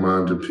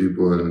like-minded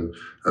people, and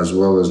as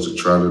well as to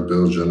try to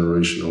build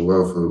generational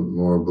wealth for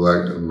more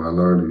Black and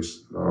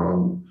minorities.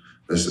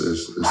 It's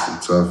a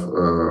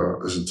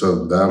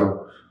tough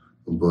battle,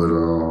 but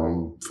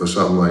for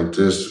something like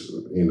this,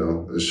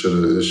 it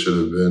should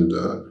have been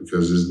done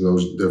because there's no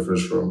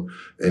difference from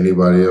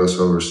anybody else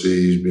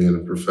overseas being a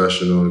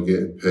professional and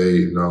getting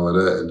paid and all of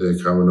that, and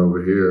then coming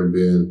over here and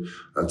being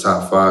a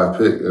top 5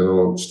 pick. It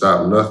don't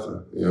stop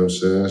nothing. You know what I'm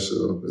saying?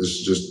 So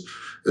it's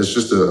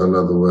just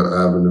another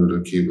avenue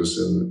to keep us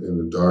in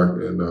the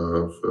dark and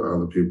for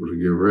other people to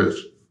get rich.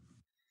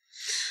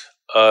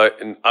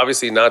 And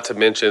obviously not to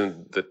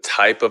mention the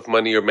type of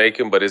money you're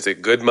making, but is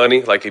it good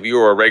money? Like if you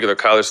were a regular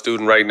college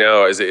student right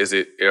now,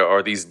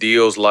 are these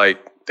deals like,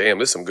 damn,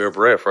 this is some good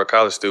bread for a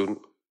college student?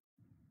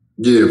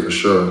 Yeah, for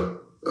sure.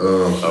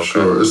 For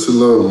sure. It's a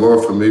little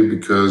more for me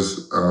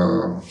because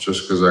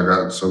just because I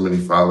got so many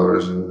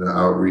followers and the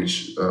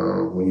outreach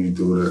when you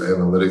do the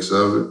analytics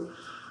of it.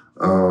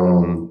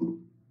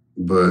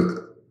 But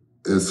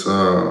it's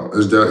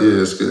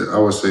good. I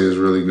would say it's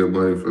really good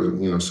money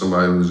for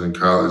somebody who's in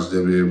college.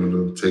 They'll be able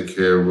to take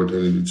care of what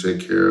they need to take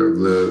care of,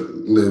 live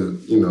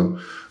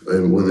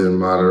and within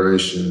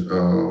moderation.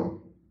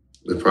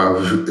 They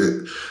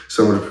probably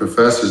some of the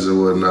professors and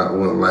whatnot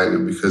wouldn't like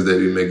it because they'd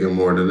be making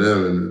more than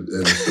them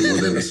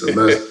within the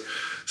semester.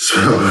 So,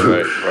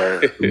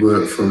 right.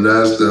 But from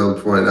that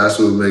standpoint, that's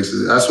what makes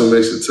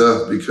it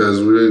tough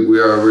because we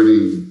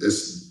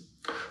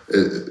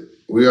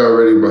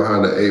already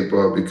behind the 8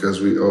 ball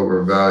because we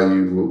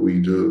overvalue what we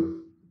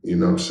do. You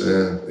know what I'm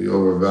saying? We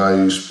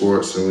overvalue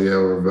sports and we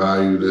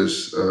overvalue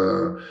this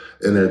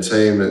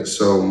entertainment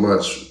so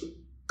much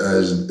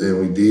and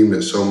we deem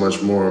it so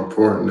much more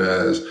important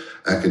as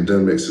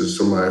academics as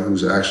somebody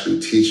who's actually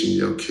teaching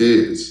your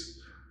kids.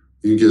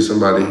 You get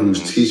somebody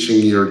who's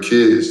teaching your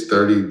kids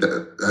 30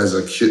 as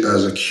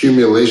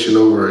accumulation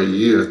over a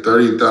year,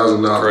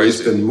 $30,000. They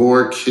spend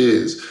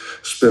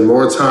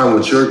more time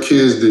with your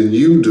kids than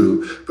you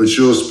do, but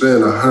you'll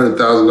spend $100,000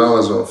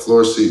 on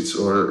floor seats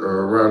or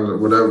around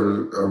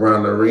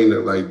the arena.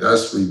 Like,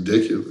 that's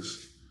ridiculous.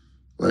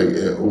 Like,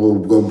 we'll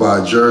go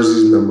buy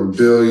jerseys,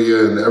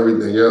 memorabilia, and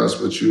everything else,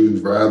 but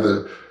you'd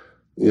rather,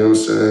 you know what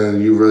I'm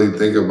saying? You really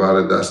think about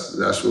it,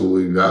 that's what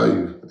we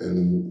value.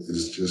 And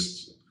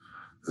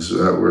that's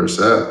where it's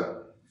at.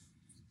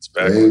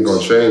 It ain't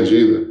gonna change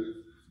either.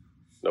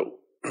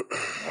 Nope.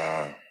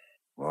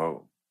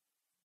 Wow.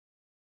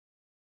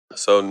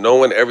 So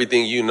knowing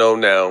everything you know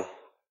now,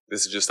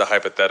 this is just a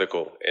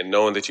hypothetical, and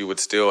knowing that you would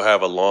still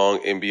have a long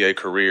NBA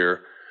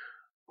career,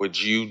 would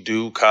you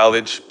do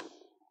college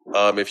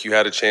if you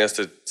had a chance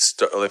to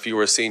start, if you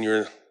were a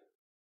senior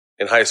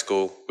in high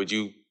school, would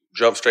you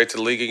jump straight to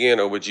the league again,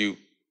 or would you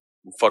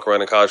fuck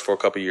around in college for a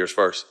couple of years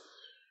first?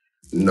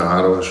 No,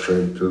 I don't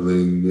straight to the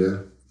league, yeah.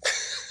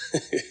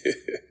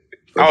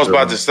 I was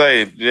about to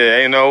say,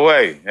 ain't no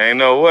way.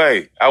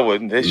 I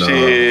wouldn't.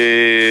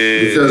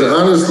 Shit. Because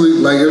honestly,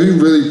 like, if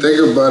you really think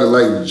about it,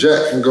 like,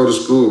 Jack can go to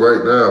school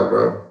right now,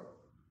 bro.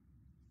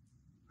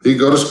 He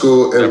go to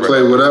school and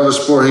play whatever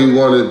sport he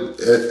wanted,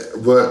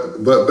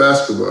 but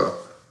basketball.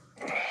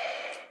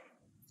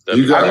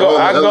 You got all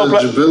the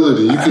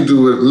eligibility. You can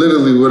do it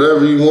literally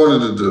whatever you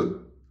wanted to do.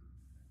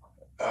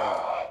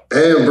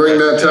 And bring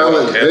that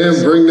talent,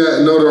 and bring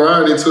that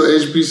notoriety to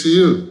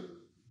HBCU.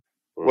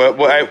 Well,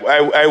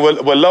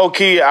 low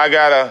key,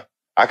 I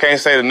can't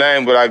say the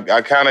name, but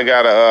I kind of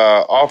got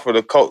an offer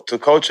to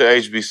coach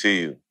at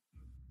HBCU.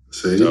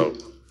 See, so,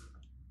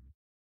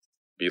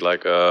 be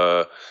like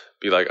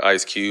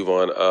Ice Cube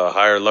on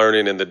Higher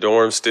Learning in the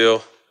dorm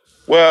still.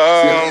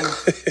 Well,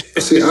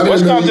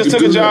 Westcott just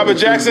took a job at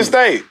Jackson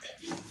State.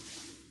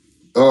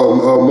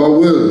 Mo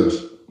Williams.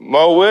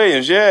 Mo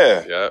Williams,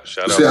 yeah. Yeah,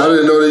 shout out. See, I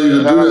didn't know that you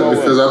could do that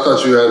because I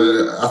thought you had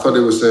it. I thought they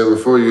were saying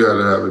before you had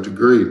to have a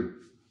degree.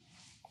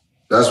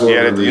 That's what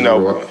you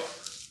know.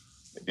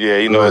 Yeah,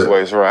 you know his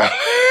ways around.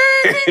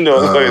 You know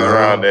his ways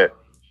around that.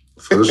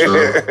 For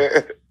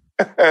sure.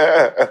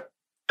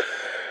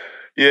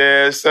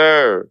 Yes,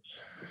 sir.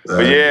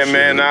 But yeah,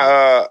 man,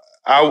 I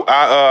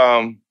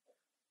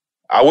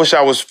wish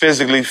I was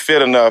physically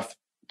fit enough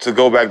to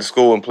go back to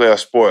school and play a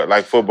sport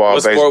like football,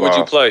 What baseball. sport would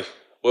you play?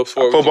 What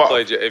sport would you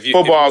play if you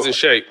was in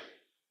shape?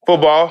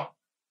 Football.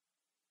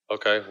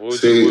 Okay.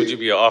 Would you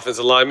be an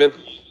offensive lineman?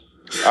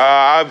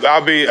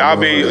 I'll be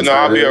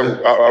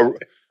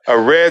a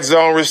red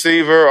zone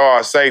receiver or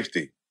a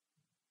safety.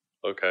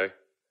 Okay.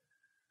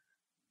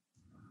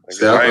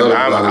 See, I thought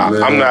about it,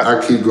 man.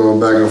 I keep going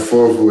back and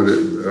forth with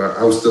it.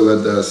 I'm still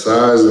at that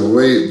size and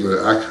weight, but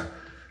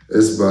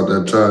it's about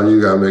that time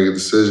you got to make a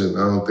decision. I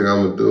don't think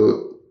I'm going to do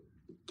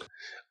it.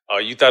 Oh,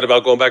 you thought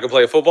about going back and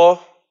playing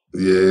football?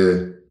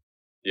 Yeah.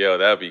 Yo,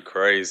 that'd be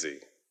crazy.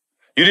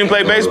 You didn't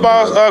play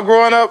baseball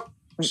growing up,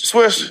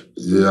 Swish?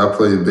 Yeah, I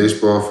played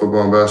baseball,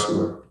 football, and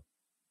basketball.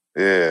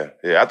 Yeah.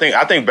 I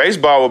think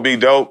baseball would be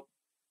dope.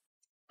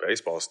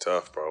 Baseball's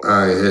tough, bro.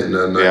 I ain't hitting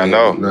that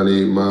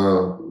 98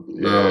 mile.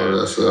 No,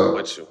 that's out.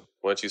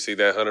 Once you see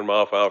that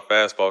 100-mile-per-hour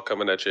fastball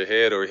coming at your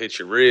head or hit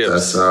your ribs,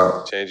 that's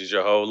out. It changes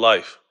your whole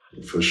life.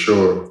 For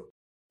sure.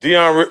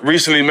 Deion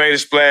recently made a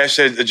splash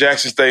at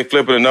Jackson State,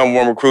 flipping the number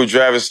one recruit,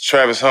 Travis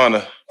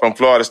Hunter, from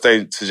Florida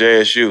State to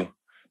JSU.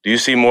 Do you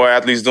see more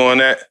athletes doing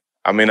that?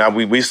 I mean,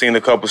 we've seen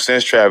a couple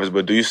since Travis,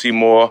 but do you see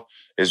more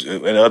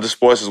in other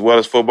sports as well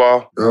as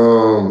football?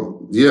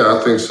 Yeah,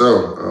 I think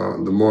so.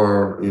 The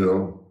more,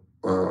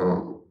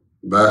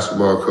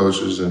 basketball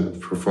coaches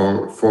and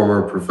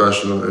former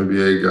professional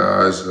NBA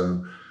guys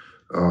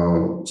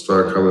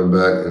start coming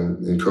back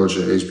and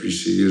coaching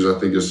HBCUs, I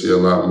think you'll see a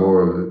lot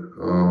more of it.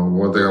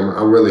 One thing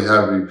I'm really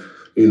happy,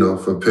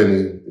 for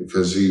Penny,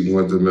 because he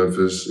went to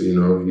Memphis.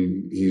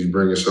 He's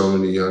bringing so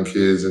many young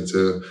kids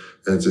into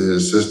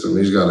his system.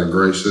 He's got a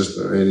great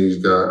system, and he's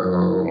got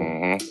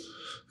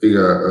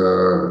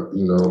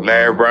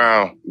Larry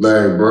Brown.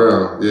 Larry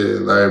Brown.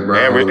 And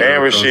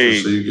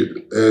Rasheed.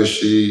 So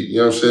Sheed, you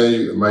know what I'm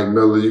saying? Mike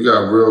Miller, you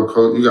got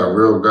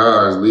real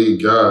guys,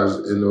 lead guys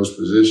in those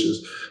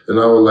positions. And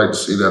I would like to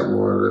see that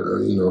more,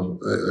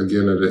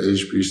 again at the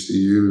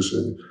HBCUs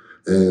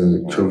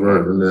and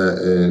converting that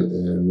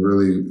and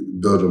really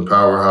building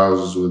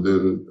powerhouses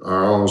within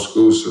our own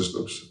school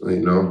systems,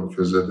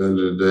 because at the end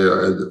of the day,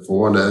 for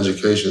one, the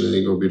education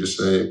ain't going to be the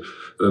same.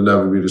 It'll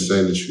never be the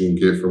same that you can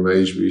get from an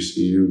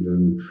HBCU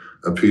than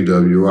a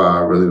PWI.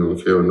 I really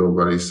don't care what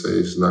nobody says.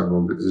 It's not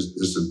going to be.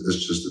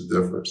 It's just a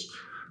difference.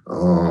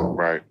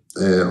 Right.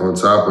 And on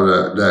top of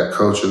that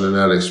coaching and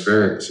that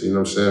experience, you know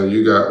what I'm saying?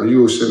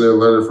 You were sitting there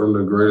learning from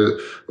the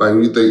greatest. Like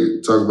you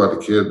talk about the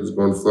kid that's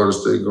going to Florida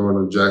State, going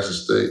to Jackson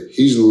State.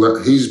 He's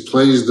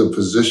plays the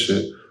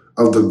position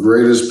of the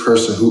greatest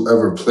person who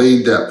ever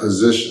played that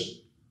position.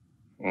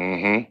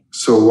 Mm-hmm.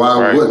 So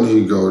why wouldn't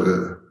he go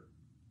there?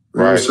 You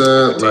know what I'm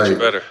saying? Teach you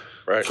better.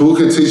 Right. Who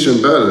can teach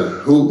him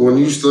better? When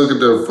you look at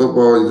the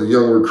football, the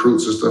young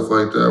recruits and stuff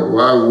like that,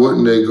 why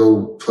wouldn't they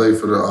go play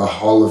for a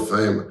Hall of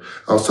Famer?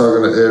 I was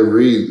talking to Ed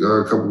Reed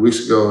a couple of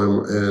weeks ago,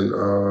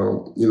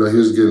 and he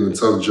was getting a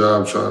tough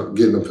job trying to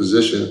get in a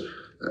position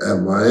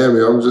at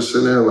Miami. I'm just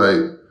sitting there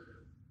like,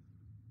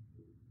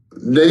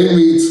 name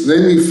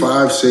me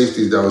 5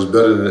 safeties that was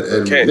better than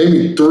Ed Reed. Name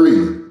me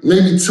 3,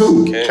 maybe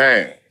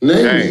 2.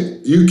 Name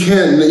it. You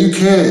can't.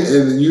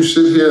 And you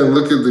sit here and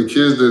look at the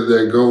kids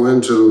that go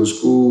into those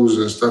schools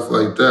and stuff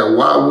like that.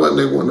 Why wouldn't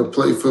they want to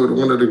play for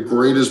one of the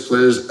greatest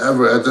players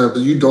ever at that?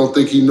 You don't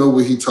think he know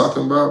what he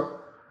talking about?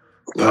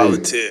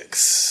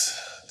 Politics.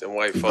 Them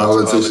white folks.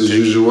 Politics as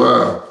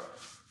usual.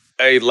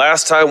 Hey,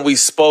 last time we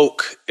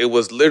spoke, it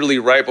was literally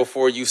right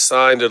before you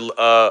signed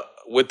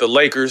with the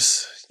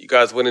Lakers. You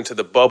guys went into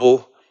the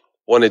bubble,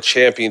 won a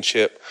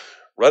championship.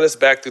 Run us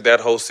back through that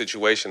whole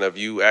situation of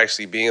you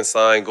actually being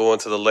signed, going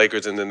to the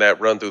Lakers, and then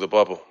that run through the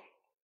bubble.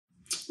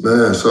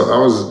 Man, so I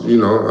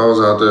was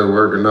out there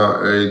working out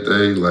every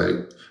day,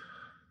 like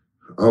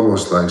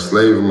almost like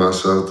slaving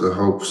myself to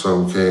hope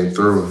something came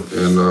through.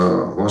 And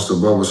once the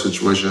bubble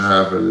situation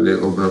happened and they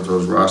opened up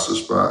those roster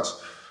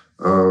spots,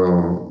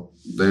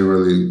 they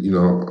really,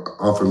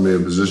 offered me a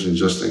position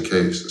just in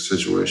case, a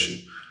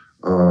situation.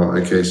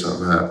 In case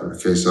something happened, in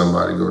case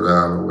somebody go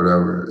down or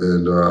whatever.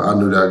 And I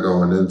knew that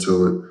going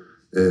into it.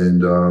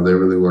 And they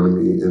really wanted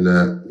me in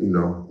that,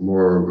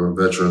 more of a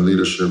veteran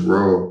leadership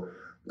role.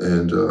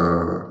 And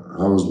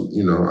I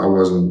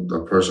wasn't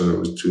a person that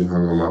was too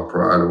hung on my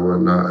pride or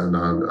whatnot. And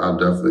I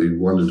definitely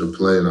wanted to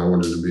play, and I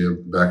wanted to be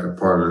back a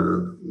part of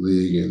the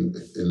league and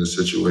in a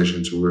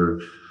situation to where,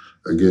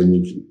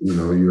 again,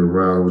 you're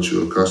around what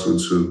you're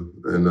accustomed to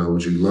and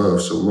what you love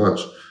so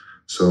much.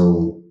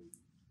 So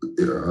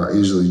I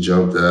easily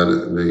jumped at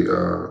it, and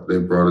they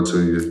brought it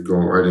to you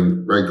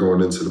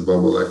going into the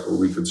bubble like a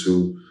week or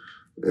two.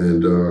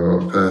 And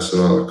passing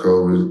all the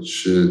COVID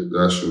shit,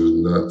 that shit was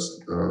nuts.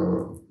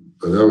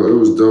 But it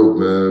was dope,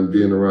 man,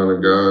 being around the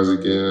guys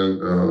again.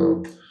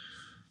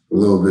 a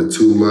little bit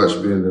too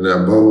much being in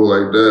that bubble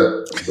like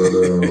that. But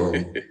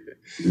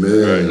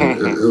man, I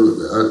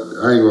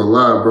ain't gonna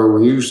lie, bro.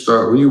 When you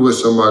with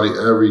somebody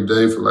every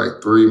day for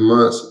like 3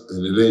 months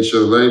and it ain't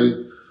your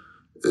lady,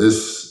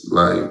 it's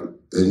like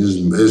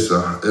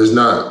it's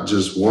not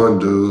just one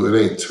dude. It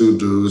ain't two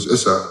dudes.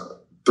 It's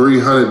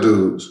 300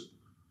 dudes.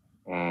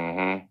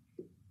 Mm-hmm.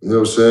 You know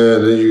what I'm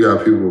saying? Then you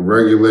got people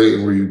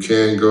regulating where you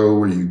can go,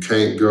 where you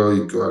can't go.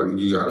 You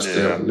gotta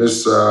stand on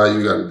this side.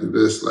 You gotta do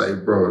this.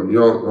 Like, bro, you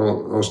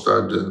don't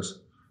start this.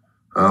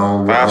 I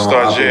don't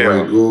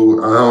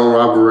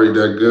operate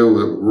that good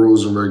with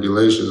rules and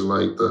regulations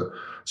like that.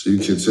 So you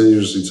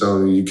continuously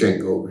telling me you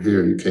can't go over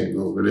here, you can't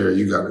go over there.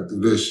 You gotta do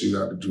this. You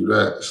gotta do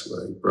that. It's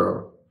like,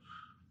 bro,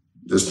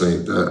 this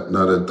ain't that.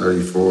 Not at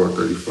 34,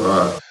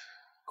 35.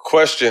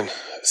 Question.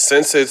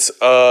 Since it's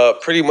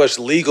pretty much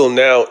legal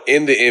now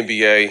in the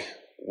NBA,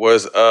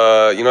 was you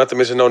don't have to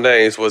mention no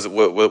names. Was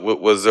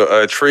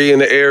there a tree in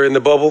the air in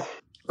the bubble?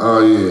 Oh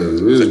yeah,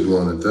 we was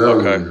blowing it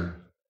down. Okay.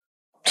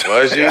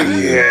 Was you?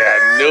 Yeah,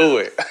 I knew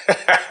it.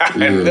 I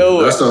knew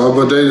that's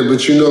it.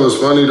 But you know what's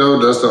funny though?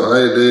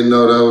 They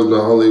know that was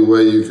the only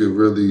way you could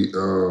really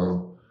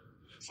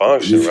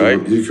function,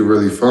 right? You could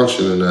really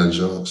function in that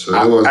joint. So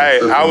it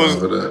wasn't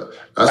for that.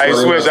 That's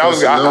why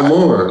Switch, no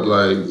more.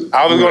 Like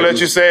I was gonna let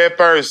you say it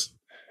first.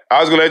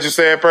 Because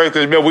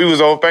remember we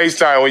was on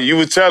FaceTime when you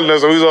was telling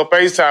us, or we was on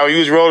FaceTime when you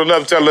was rolling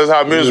up telling us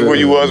how miserable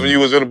you was when you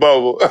was in the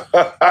bubble.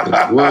 Well,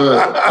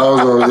 I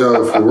was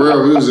on, for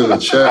real, we was in the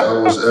chat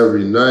almost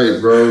every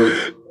night, bro.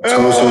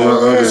 Toast on the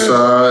other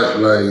side,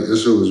 like,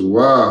 this shit was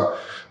wild.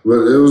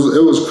 But it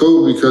was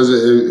cool because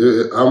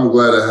I'm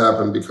glad it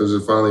happened because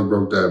it finally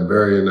broke that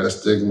barrier and that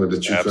stigma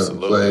that you couldn't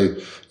play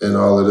and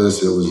all of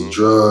this. It was a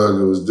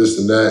drug, it was this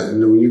and that.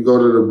 And then when you go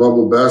to the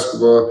bubble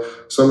basketball,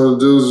 some of the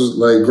dudes was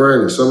like,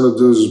 granted, some of the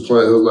dudes was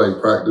playing, it was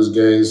like practice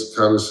games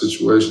kind of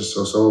situation.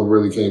 So some of them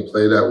really can't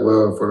play that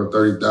well in front of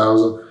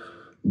 30,000.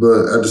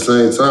 But at the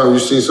same time, you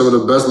seen some of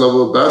the best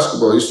level of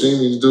basketball. You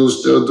seen these dudes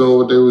still doing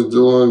what they was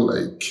doing,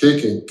 like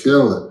kicking,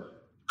 killing,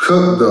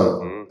 cook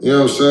though. You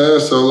know what I'm saying?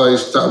 So, like,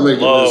 stop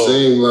making it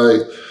seem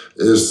like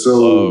it's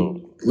so,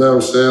 you know what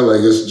I'm saying?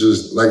 Like, it's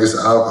just, like it's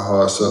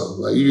alcohol or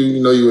something. Like,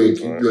 you know you ain't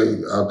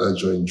out that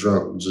joint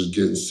drunk, just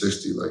getting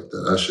 60 like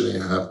that. That shit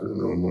ain't happening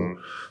no more.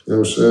 You know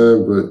what I'm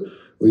saying? But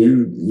when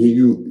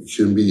you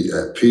can be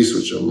at peace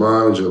with your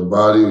mind, with your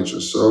body, with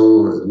your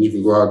soul, and you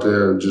can go out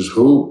there and just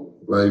hoop,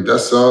 like,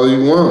 that's all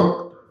you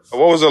want.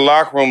 What was the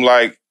locker room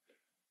like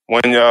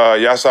when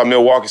y'all saw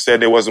Milwaukee said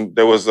they wasn't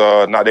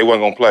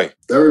gonna play?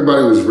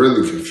 Everybody was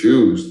really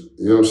confused.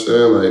 You know what I'm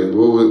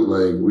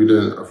saying? We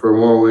didn't, for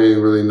one, we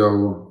didn't really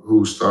know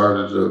who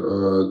started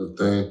the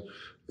thing.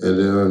 And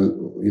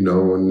then, you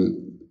know,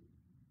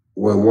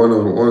 when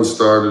one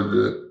started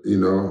it, you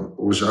know,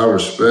 which I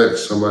respect,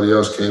 somebody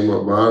else came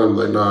up behind him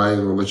like, nah, I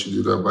ain't gonna let you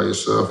do that by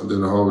yourself. And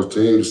then the whole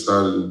team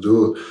started to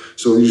do it.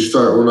 So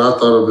when I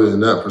thought of it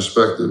in that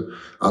perspective,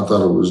 I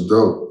thought it was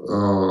dope.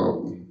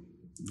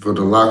 For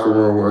the locker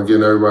room,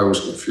 again, everybody was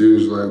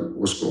confused, like,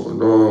 what's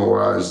going on?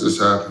 Why is this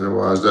happening?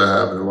 Why is that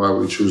happening? Why are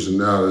we choosing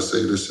now to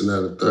say this and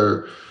that and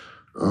third?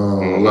 A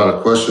lot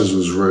of questions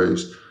was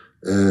raised.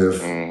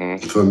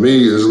 And for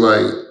me, it's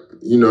like,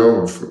 you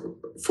know,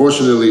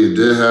 fortunately it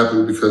did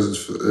happen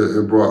because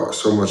it brought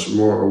so much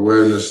more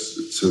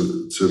awareness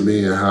to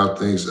me and how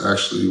things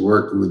actually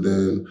work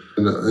within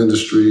the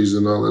industries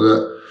and all of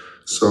that.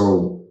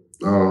 So,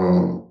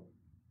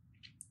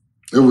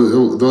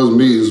 those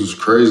meetings was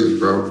crazy,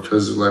 bro,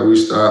 because it's like we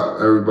stopped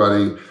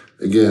everybody.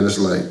 Again,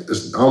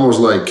 it's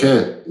almost like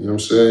camp. You know what I'm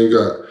saying? You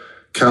got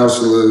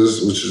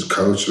counselors, which is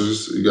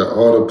coaches. You got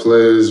all the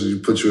players. You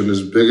put you in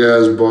this big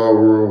ass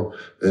ballroom,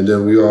 and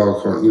then we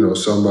all, you know,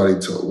 somebody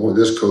talk. Well,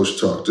 this coach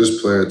talked,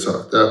 this player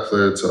talked, that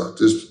player talked.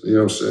 This, you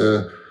know what I'm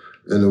saying?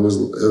 And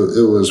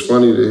it was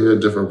funny to hear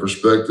different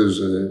perspectives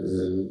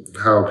and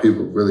how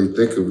people really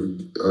think of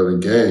the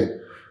game.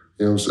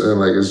 You know what I'm saying?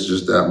 Like, it's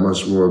just that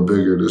much more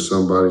bigger than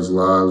somebody's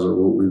lives or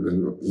what we've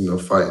been, you know,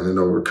 fighting and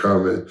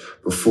overcoming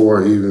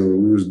before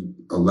even we was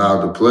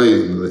allowed to play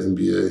in the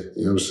NBA.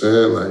 You know what I'm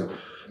saying? Like,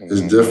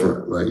 it's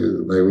different. Like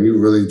when you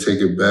really take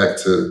it back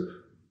to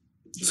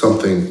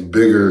something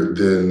bigger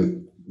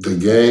than the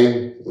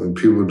game, when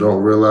people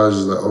don't realize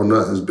it's like, oh,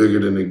 nothing's bigger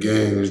than the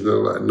game. It's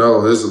like,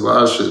 no, there's a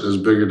lot of shit that's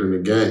bigger than the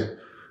game.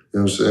 You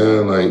know what I'm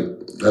saying? Like,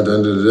 at the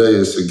end of the day,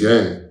 it's a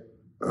game.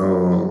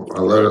 I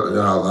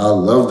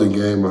love the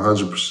game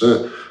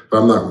 100%, but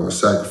I'm not going to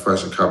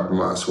sacrifice and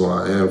compromise who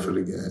I am for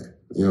the game.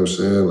 You know what I'm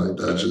saying? Like,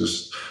 that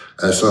just,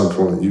 at some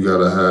point, you got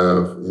to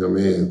have, you know what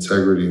I mean,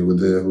 integrity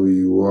within who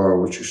you are,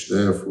 what you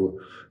stand for.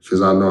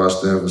 Because I know I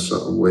stand for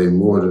something way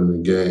more than the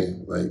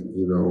game. Like,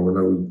 you know, when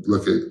I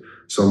look at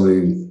so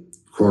many,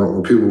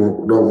 when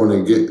people don't want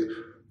to get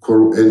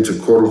into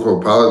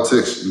quote-unquote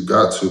politics, you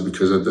got to,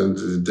 because at the end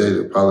of the day,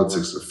 the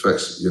politics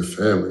affects your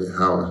family and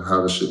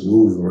how the shit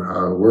move or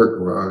how it work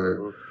around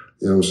here.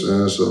 You know what I'm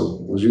saying? So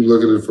when you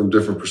look at it from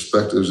different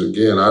perspectives,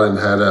 again, I wouldn't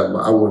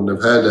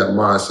have had that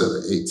mindset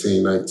at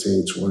 18,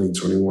 19, 20,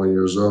 21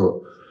 years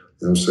old.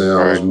 You know what I'm saying?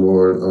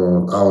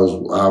 Right. I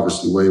was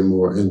obviously way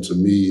more into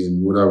me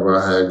and whatever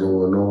I had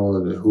going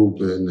on and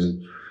hooping,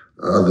 and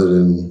other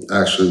than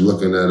actually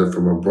looking at it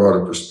from a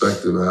broader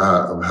perspective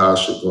of how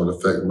shit going to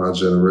affect my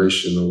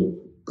generational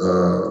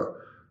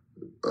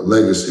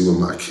legacy with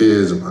my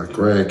kids and my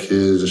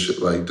grandkids and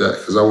shit like that.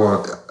 Because I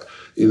want,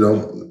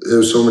 there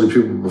were so many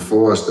people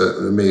before us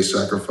that made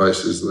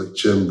sacrifices, like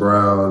Jim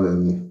Brown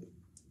and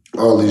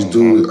all these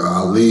dudes,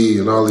 Ali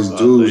and all these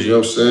dudes, you know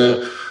what I'm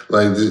saying?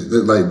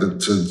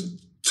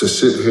 To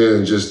sit here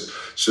and just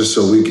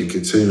so we can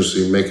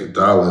continuously make a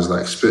dollar is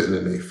like spitting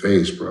in their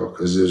face, bro.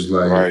 Because there's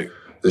like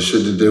the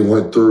shit that they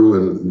went through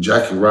and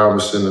Jackie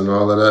Robinson and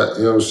all of that,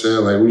 you know what I'm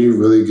saying? Like when you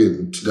really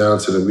get down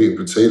to the meat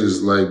and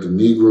potatoes, like the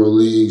Negro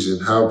leagues and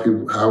how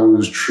we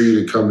was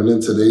treated coming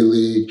into their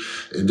league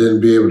and then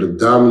be able to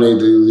dominate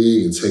their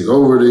league and take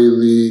over their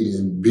league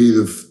and be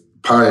the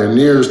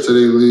pioneers to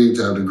their league,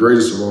 to have the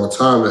greatest of all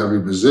time at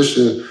every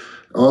position.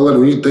 All of it,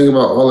 when you think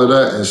about all of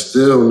that and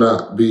still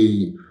not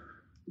be,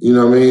 you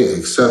know what I mean,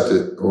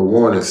 accepted or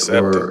wanted,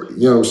 or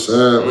you know what I'm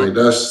saying? Like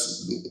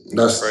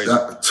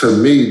that to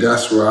me,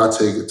 that's where I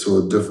take it to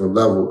a different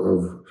level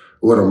of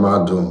what am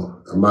I doing?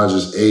 Am I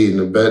just aiding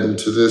and abetting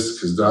to this?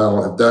 Because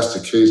if that's the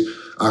case,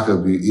 I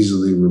could be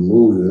easily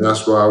removed. And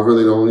that's why I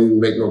really don't even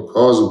make no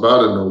calls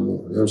about it no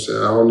more. You know what I'm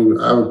saying?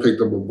 I haven't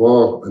picked up a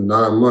ball in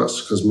 9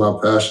 months because my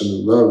passion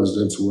and love is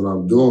into what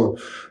I'm doing.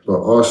 But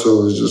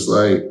also it's just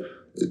like,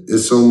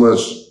 it's so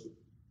much,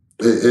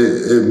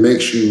 it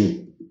makes you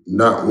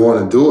not want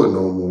to do it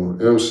no more.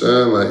 You know what I'm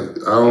saying? Like,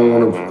 I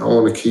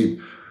want to keep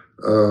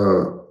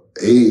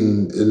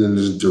aiding in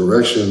this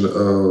direction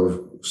of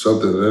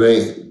something that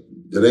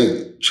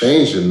ain't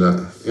changing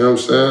nothing. You know what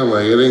I'm saying?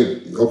 Like, it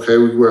ain't, okay,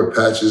 we wear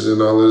patches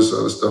and all this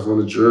other stuff on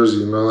the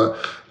jersey and all that,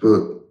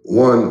 but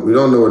one, we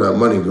don't know where that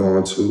money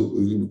going to.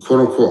 We,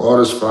 quote unquote, all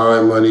this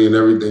fine money and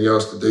everything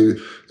else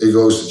that it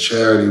goes to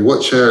charity.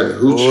 What charity?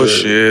 Who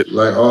charity?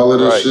 Like all of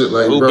this shit.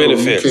 Like, who bro,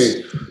 benefits?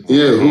 You can't.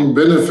 Yeah, who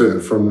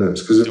benefit from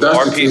this? Because if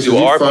that's the case, do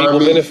our people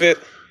benefit?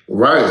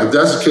 Right. If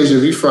that's the case,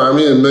 if you find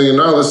me $1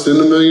 million, send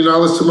 $1 million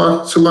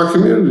to my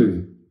community.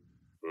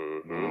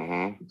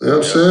 You know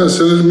what I'm saying?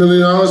 Send $1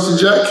 million to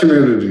Jack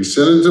community.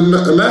 Send it to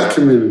Matt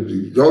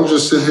community. Don't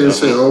just sit here and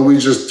say, oh, we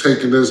just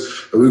taking this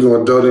and we're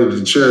going to donate it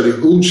to charity.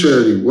 Who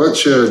charity? What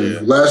charity? Yeah.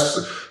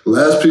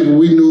 Last people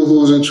we knew who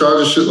was in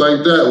charge of shit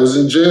like that was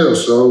in jail.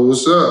 So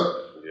what's up?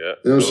 Yeah.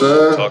 You know what I'm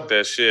saying? Talk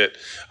that shit.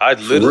 I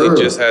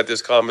literally just had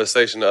this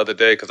conversation the other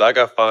day because I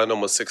got fined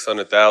almost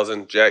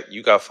 $600,000. Jack,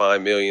 you got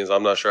fined millions.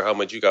 I'm not sure how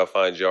much you got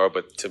fined, JR,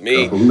 but to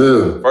me,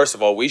 first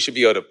of all, we should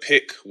be able to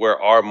pick where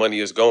our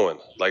money is going.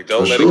 Like,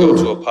 don't let it go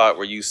to a pot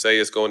where you say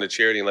it's going to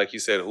charity. And like you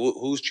said,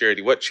 who's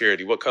charity? What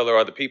charity? What color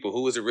are the people?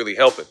 Who is it really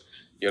helping?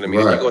 You know what I mean?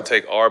 If you're going to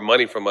take our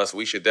money from us,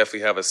 we should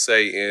definitely have a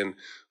say in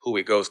who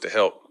it goes to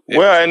help.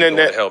 Well,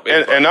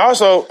 and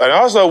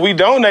also we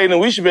donate and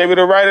we should be able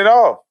to write it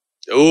off.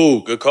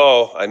 Ooh, good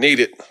call. I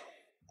need it.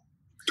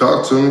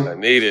 Talk to me. I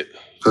need it.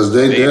 Because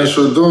they damn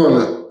sure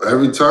doing it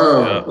every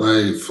time. Yeah.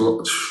 Like,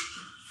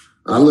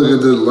 I look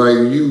at it like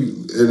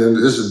and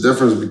it's a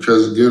difference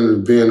because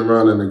again, being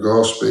around in the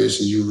golf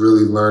space and you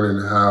really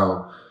learning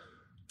how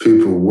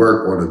people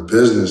work on a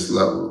business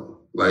level.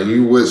 Like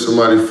you with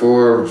somebody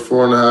for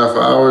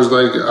 4.5 hours,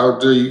 like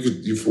out there,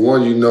 you for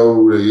one, you know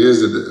who they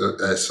is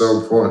at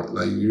some point.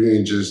 Like you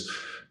ain't just,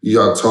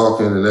 y'all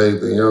talking and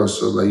everything else.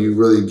 So like you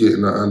really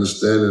getting an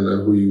understanding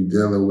of who you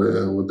dealing with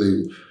and what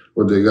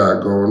they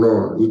got going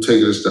on. You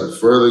take it a step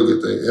further,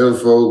 get their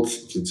info,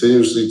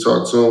 continuously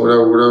talk to them,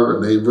 whatever,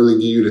 and they really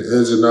give you the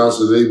ins and outs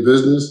of their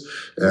business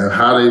and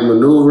how they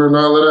maneuver and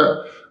all of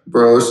that.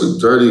 Bro, it's a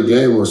dirty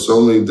game on so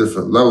many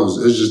different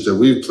levels. It's just that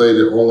we've played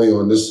it only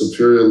on this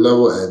superior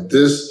level at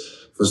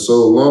this for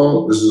so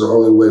long. This is the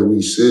only way we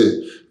see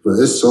it. But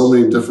it's so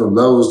many different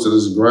levels to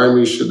this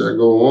grimy shit that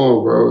go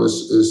on, bro.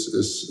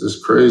 It's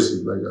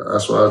crazy. Like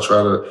that's why I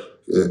try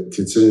to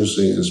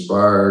continuously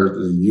inspire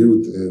the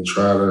youth and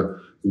try to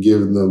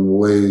give them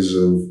ways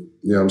of,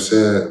 you know what I'm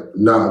saying,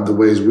 not the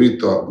ways we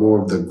thought,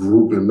 more of the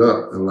grouping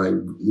up and like,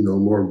 you know,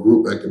 more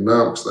group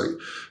economics. Like,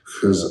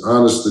 because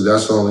honestly,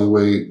 that's the only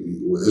way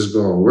it's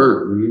going to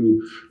work.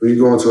 When you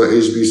go into an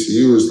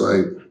HBCU, it's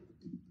like,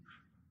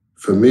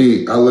 for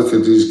me, I look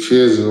at these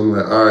kids and I'm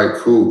like, all right,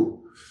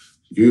 cool.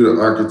 You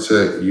the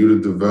architect, you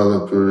the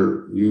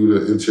developer, you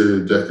the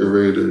interior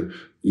decorator,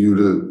 you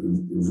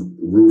the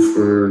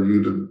roofer,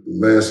 you the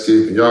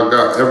landscaper. Y'all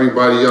got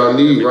everybody y'all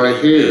need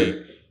right here.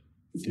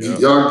 Yeah.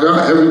 Y'all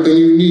got everything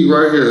you need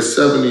right here.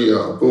 70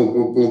 y'all. Boom,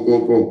 boom, boom,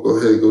 boom, boom. Go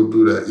ahead, go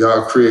do that.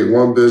 Y'all create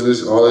one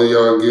business. All of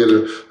y'all get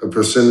a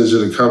percentage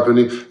of the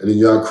company, and then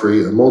y'all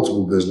create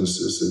multiple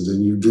businesses. And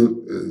then you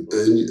do,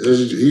 and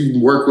you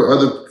can work with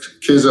other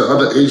kids at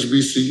other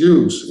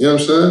HBCUs. You know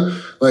what I'm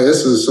saying? Like,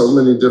 this is so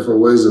many different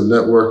ways of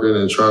networking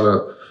and trying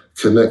to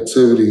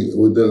connectivity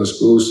within the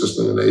school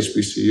system and the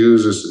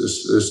HBCUs.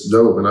 It's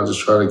dope. And I just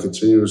try to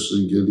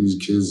continuously give these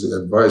kids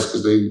advice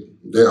because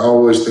they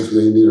always think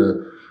they need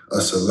a a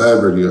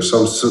celebrity or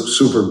some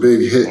super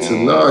big hit to,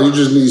 no, you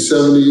just need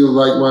 70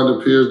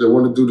 like-minded peers that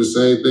want to do the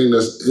same thing,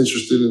 that's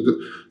interested in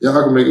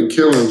y'all can make a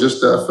killing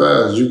just that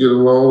fast. You get a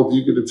loan,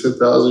 you get a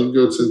 10,000, you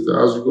go 10,000,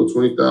 you go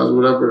 20,000,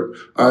 whatever.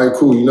 All right,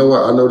 cool. You know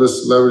what? I know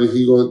this celebrity,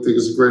 he gonna think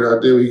it's a great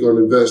idea. He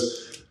gonna invest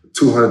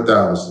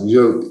 200,000.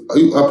 You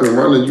up and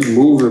running, you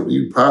moving,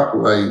 you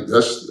popping. Like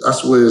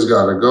that's where it's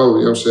gotta go.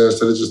 You know what I'm saying?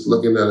 Instead of just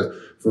looking at it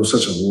from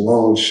such a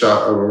long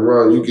shot of a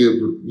run, you get,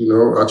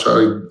 I try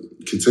to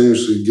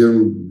continuously give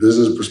them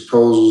business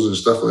proposals and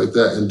stuff like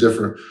that in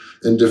different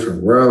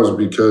realms,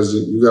 because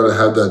you got to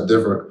have that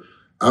different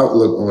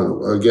outlook on it.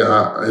 Again,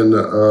 in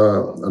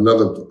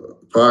another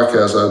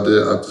podcast I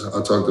did,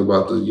 I talked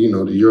about the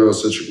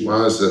Eurocentric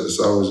mindset. It's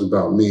always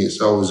about me.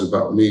 It's always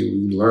about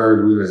me. We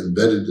learned, we were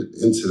embedded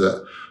into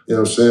that. You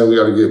know what I'm saying? We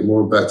got to get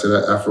more back to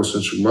that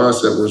Afrocentric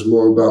mindset where it's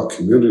more about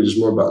community, it's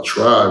more about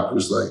tribe.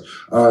 It's like,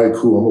 all right,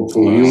 cool, I'm gonna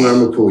pull you in, I'm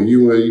gonna pull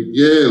you in.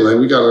 Yeah, like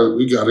we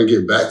gotta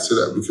get back to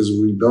that, because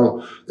if we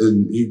don't,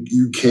 and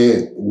you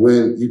can't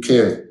win, you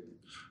can't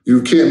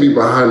be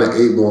behind the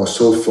 8 ball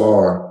so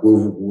far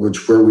with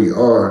where we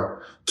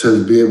are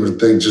to be able to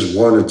think just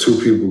 1 or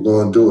 2 people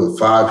going to do it,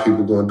 5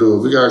 people going to do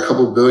it. We got a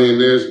couple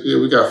billionaires. Yeah,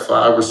 we got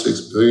 5 or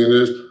 6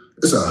 billionaires.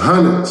 It's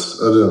hundreds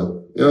of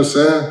them. You know what I'm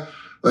saying?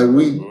 Like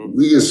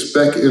we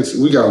expect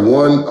we got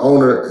one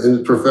owner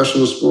in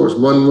professional sports,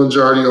 one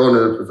majority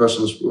owner in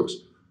professional sports.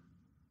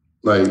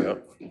 Like,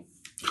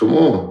 come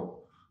on.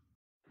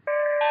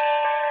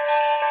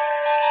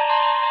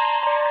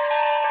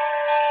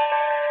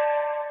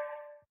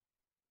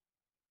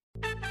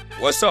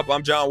 What's up?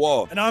 I'm John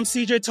Wall. And I'm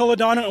CJ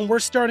Toledano, and we're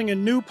starting a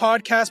new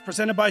podcast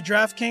presented by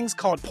DraftKings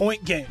called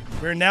Point Game.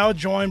 We're now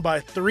joined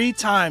by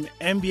 3-time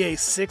NBA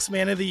Sixth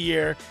Man of the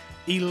Year,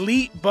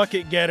 elite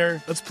bucket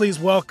getter. Let's please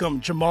welcome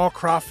Jamal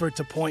Crawford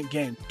to Point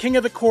Game. King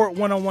of the Court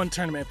one-on-one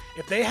tournament.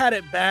 If they had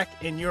it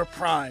back in your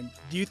prime,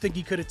 do you think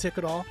you could have took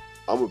it all?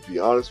 I'm going to be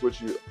honest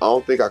with you. I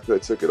don't think I could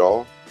have took it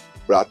all,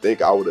 but I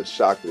think I would have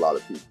shocked a lot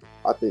of people.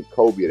 I think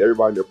Kobe and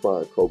everybody in their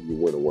prime, Kobe would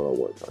win a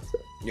one-on-one contest.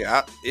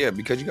 Yeah,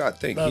 because you got to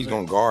think, he's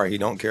going to guard. He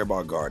don't care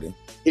about guarding.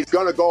 He's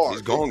going to guard.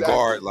 He's going to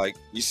guard. Like,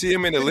 you see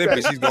him in the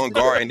Olympics, he's going to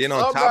guard. And then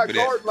on top of that. I'm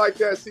not guarding like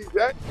that,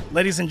 CJ.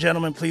 Ladies and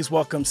gentlemen, please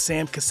welcome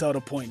Sam Cassell to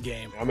Point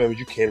Game. I remember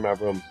you came out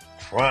from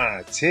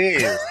crying,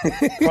 tears.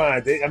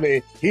 I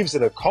mean, he was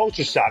in a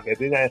culture shock. And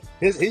then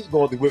he's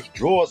going through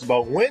withdrawals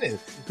about winning.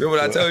 Remember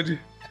what I told you?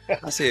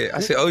 I said,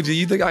 OG,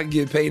 you think I can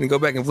get paid and go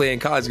back and play in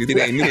college because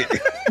it ain't it?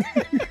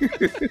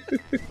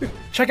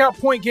 Check out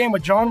Point Game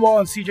with John Wall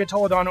and CJ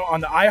Toledano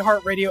on the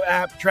iHeartRadio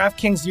app,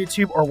 DraftKings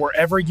YouTube, or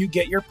wherever you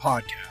get your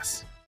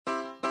podcasts.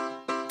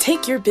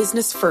 Take your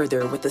business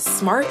further with the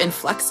smart and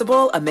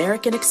flexible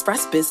American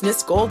Express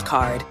Business Gold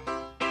Card.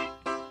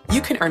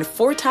 You can earn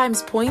 4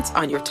 times points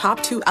on your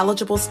top 2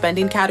 eligible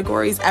spending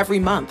categories every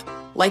month,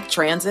 like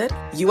transit,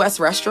 U.S.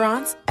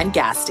 restaurants, and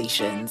gas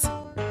stations.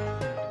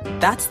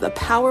 That's the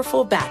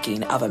powerful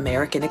backing of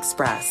American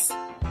Express.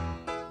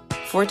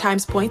 4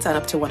 times points on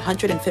up to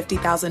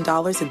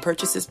 $150,000 in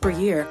purchases per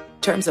year.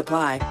 Terms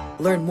apply.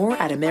 Learn more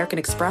at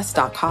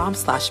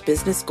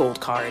americanexpress.com/business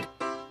gold card.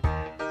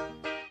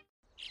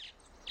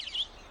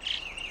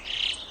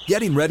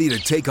 Getting ready to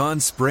take on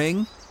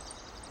spring?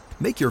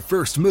 Make your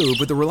first move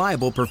with the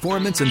reliable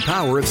performance and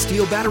power of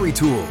Steel battery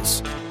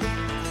tools.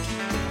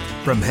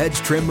 From hedge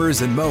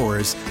trimmers and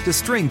mowers to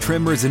string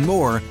trimmers and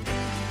more,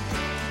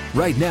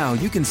 right now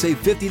you can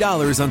save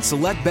 $50 on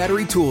select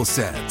battery tool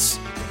sets.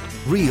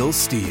 Real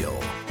Steel.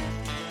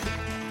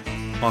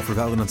 Offer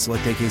valid on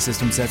select AK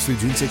system sets through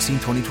June 16,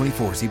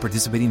 2024. See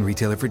participating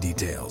retailer for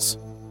details.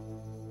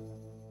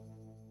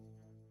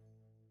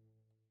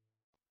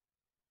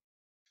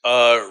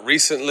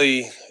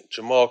 Recently,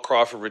 Jamal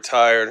Crawford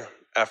retired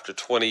after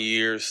 20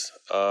 years.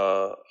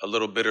 A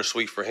little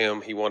bittersweet for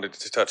him. He wanted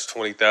to touch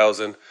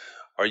 20,000.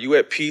 Are you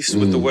at peace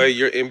with the way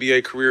your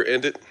NBA career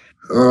ended?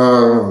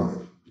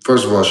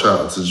 First of all,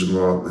 shout out to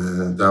Jamal,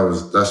 man.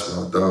 That's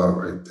my dog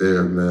right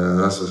there, man.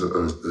 That's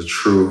a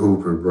true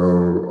hooper,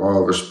 bro.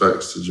 All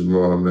respects to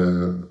Jamal,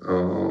 man.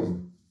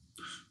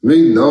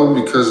 Me, no,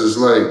 because it's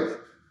like,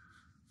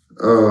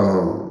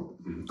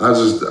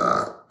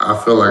 I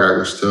feel like I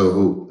can still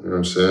hoop. You know what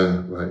I'm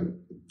saying? Like,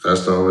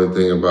 that's the only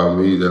thing about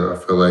me that I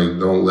feel like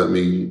don't let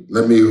me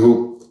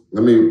hoop.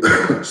 Let me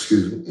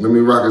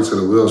rock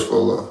until the wheels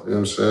fall off. You know what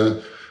I'm saying?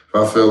 If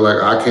I feel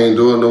like I can't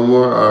do it no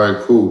more, all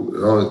right, cool.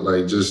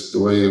 Like, just the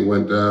way it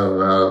went down,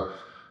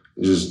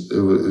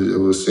 it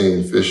was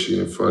seem fishy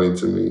and funny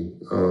to me.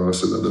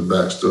 It's another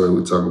backstory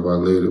we talk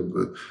about later,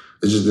 but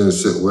it just didn't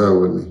sit well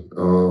with me.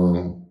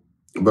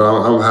 But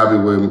I'm happy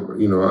with,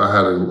 I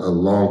had a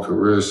long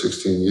career,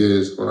 16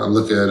 years. When I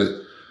look at it,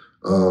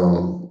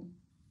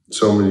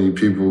 so many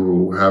people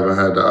who haven't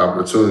had the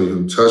opportunity,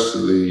 who touched the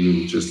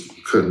league, just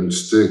couldn't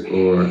stick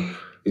or,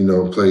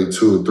 played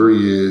 2 or 3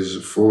 years,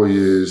 4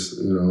 years,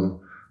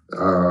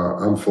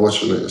 I'm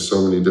fortunate in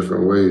so many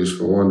different ways.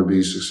 For one, to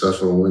be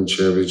successful and win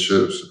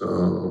championships,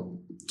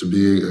 to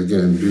be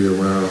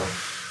around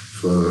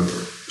for a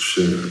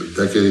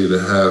decade and a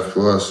half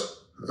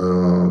plus.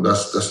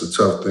 That's a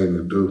tough thing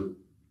to do.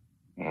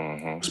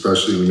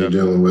 especially when you're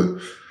dealing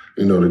with,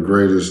 the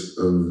greatest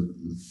of,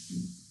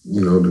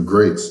 the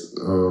greats.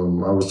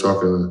 I was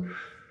talking to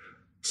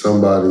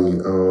somebody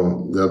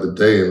the other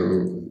day,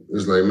 and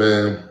it's like,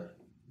 man,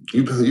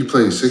 you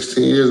played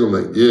 16 years? I'm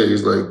like, yeah.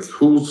 He's like,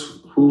 who's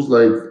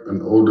like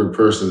an older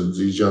person that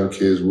these young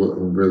kids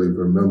wouldn't really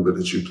remember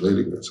that you played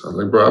against? I was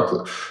like,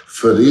 bro,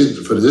 for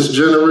this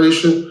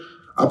generation,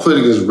 I played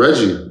against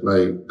Reggie.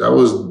 Like,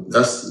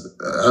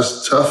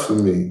 that's tough for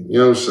me. You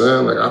know what I'm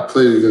saying? Like, I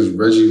played against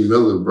Reggie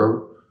Miller,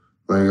 bro.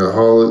 Like,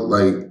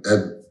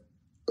 at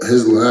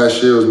his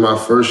last year was my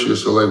first year,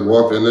 so like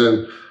walk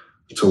into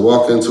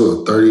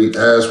a 30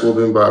 ass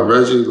whooping by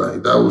Reggie,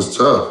 like that was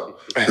tough.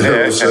 You know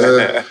what I'm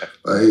saying?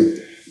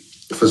 Like,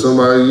 for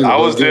somebody, I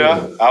was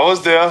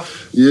there.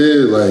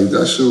 Yeah, like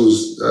that shit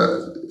was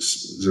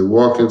to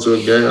walk into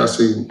a game, I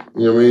see, you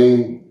know what I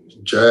mean?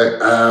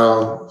 Jack,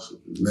 Al,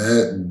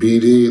 Matt,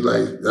 BD,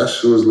 like that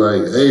shit was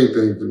like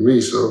everything to me.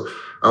 So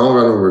I don't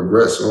got no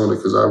regrets on it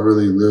because I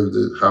really lived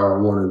it how I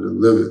wanted to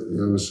live it. You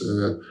know what I'm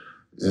saying?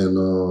 And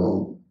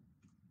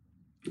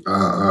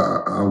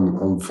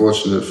I'm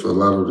fortunate for a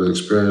lot of the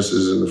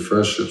experiences and the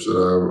friendships that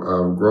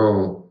I've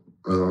grown.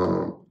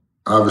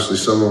 Obviously,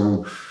 some of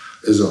them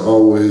isn't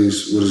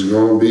always what it's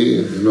going to be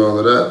and all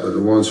of that, but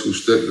the ones who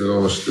stick, they're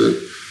going to stick.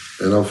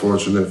 And I'm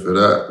fortunate for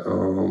that.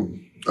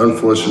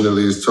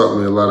 Unfortunately, it's taught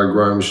me a lot of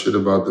grimy shit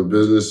about the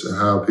business and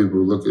how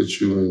people look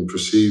at you and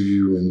perceive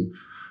you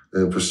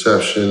and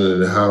perception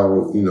and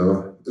how,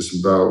 it's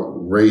about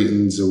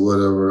ratings and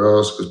whatever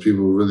else, because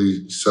people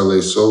really sell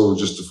their soul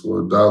just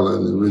for $1,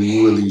 and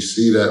you really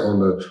see that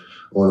on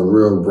a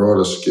real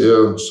broader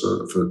scale.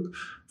 So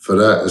for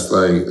that,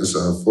 it's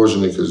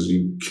unfortunate because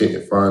you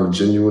can't find the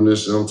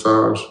genuineness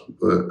sometimes.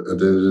 But at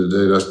the end of the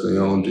day, that's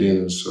their own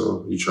demons.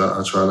 So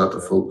I try not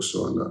to focus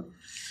on that.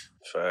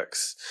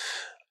 Facts.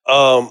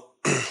 I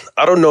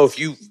don't know if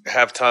you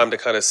have time to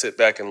kind of sit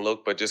back and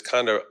look, but just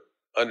kind of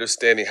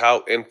understanding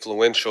how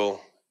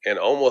influential and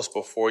almost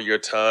before your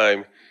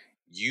time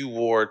you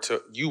were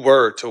to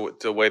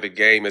the way the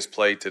game is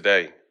played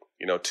today.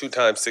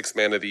 2-time Sixth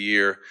Man of the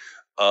Year.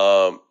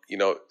 The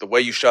way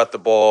you shot the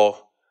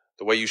ball,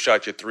 the way you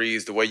shot your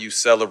threes, the way you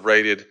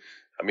celebrated.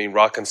 I mean,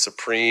 rocking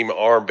Supreme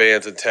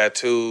armbands and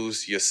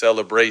tattoos, your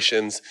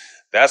celebrations.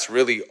 That's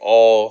really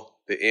all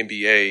the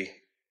NBA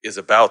is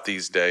about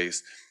these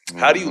days.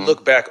 How do you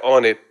look back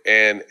on it,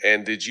 and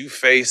did you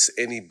face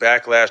any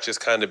backlash just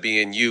kind of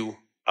being you?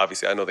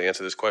 Obviously, I know the answer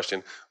to this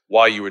question,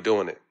 while you were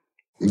doing it.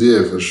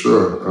 Yeah, for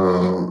sure.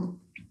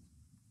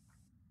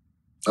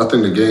 I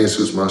think the game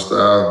suits my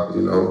style,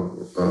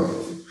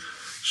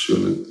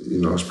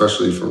 shooting,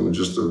 especially from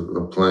just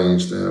a playing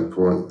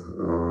standpoint,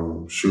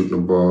 shooting the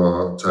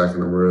ball,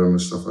 attacking the rim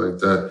and stuff like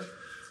that,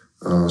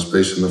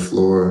 spacing the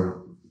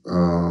floor.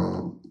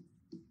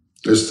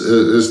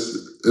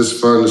 It's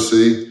fun to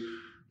see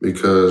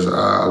because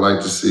I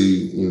like to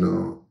see,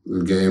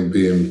 the game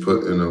being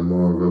put in a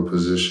more of a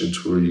position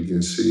to where you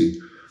can see,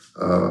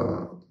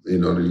 the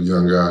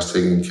young guys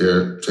taking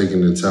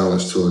the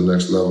talents to the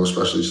next level,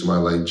 especially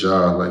somebody like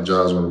Ja. Like,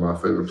 Ja's one of my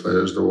favorite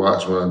players to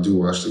watch when I do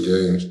watch the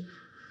games.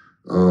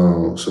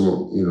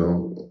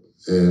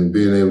 And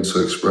being able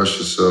to express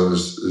yourself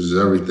is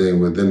everything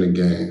within the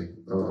game.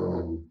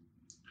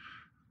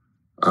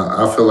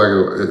 I feel like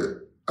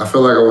I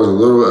was a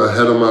little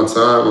ahead of my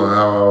time on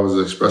how I was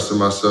expressing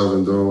myself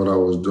and doing what I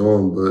was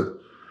doing, but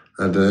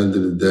at the end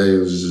of the day, it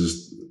was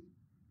just,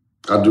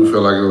 I do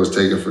feel like it was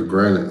taken for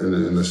granted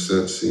in a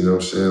sense, you know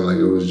what I'm saying? Like,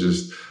 it was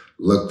just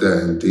looked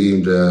at and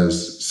deemed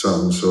as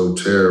something so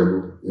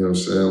terrible, you know what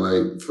I'm saying?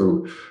 Like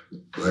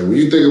when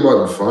you think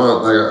about the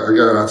fine, like I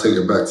gotta take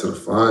it back to the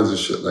fines and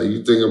shit. Like,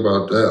 you think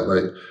about that,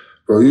 like,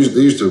 bro,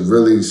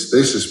 they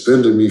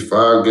suspended me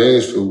 5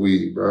 games for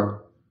weed, bro.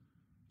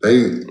 They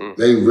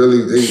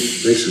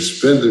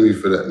suspended me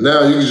for that.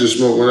 Now you can just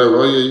smoke whenever.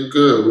 Oh yeah, you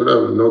good,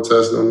 whatever. No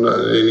test, no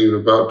nothing. It ain't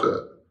even about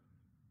that.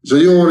 So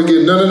you don't want to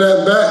get none of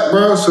that back,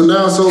 bro? So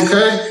now it's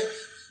okay?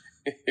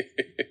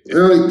 You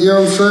know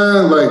what I'm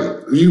saying? Like,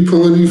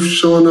 you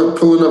showing up,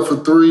 pulling up for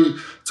 3,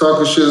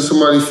 talking shit in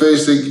somebody's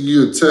face, they give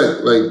you a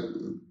tech. Like,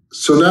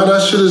 so now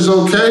that shit is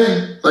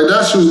okay? Like,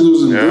 that shit was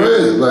losing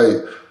bread.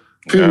 Like,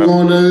 people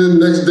going there the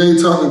next day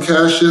talking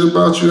cash shit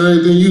about you and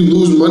everything. You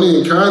lose money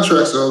in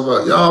contracts all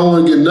about. Y'all don't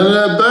want to get none of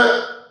that back?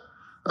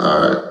 All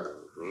right.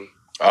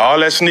 All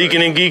that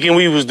sneaking and geeking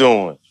we was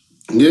doing.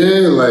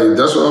 Yeah, like,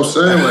 that's what I'm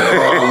saying. Like,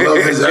 I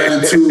love his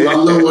attitude. I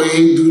love when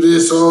he do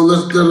this, all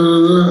this,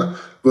 da-da-da-da.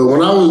 But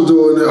when I was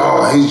doing it,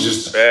 he's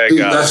just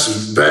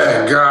that's a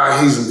bad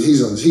guy.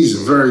 He's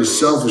a very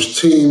selfish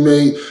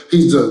teammate.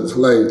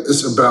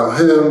 It's about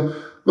him.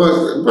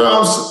 But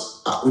bro,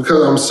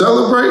 because I'm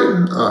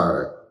celebrating, all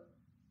right,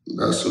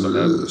 that's what it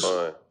is.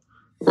 Fun.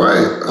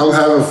 Right, I'm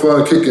having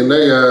fun kicking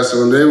their ass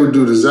when they would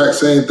do the exact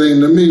same thing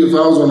to me if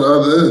I was on the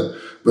other end.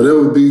 But it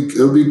would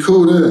be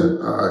cool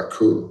then. All right,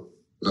 cool.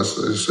 Let's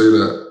say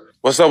that.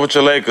 What's up with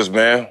your Lakers,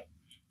 man?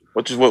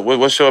 What's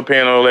your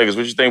opinion on the Lakers?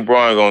 What you think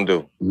Bron gonna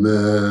do?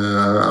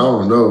 Man, I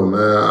don't know, man.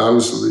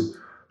 Honestly,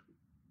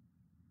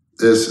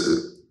 it's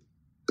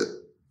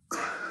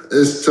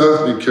it's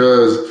tough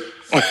because,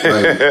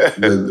 like,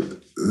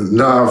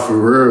 nah, for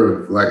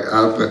real. Like,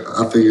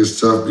 I think it's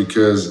tough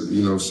because,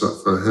 you know,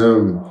 for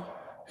him,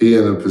 he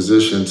in a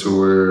position to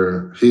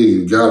where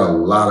he got a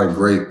lot of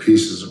great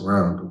pieces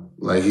around him.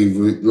 Like,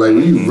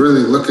 when you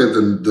really look at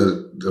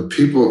the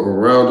people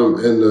around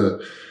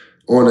him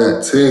on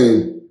that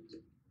team,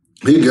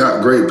 he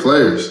got great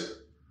players.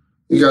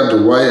 He got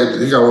Dwight.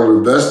 He got one of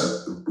the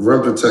best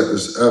rim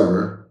protectors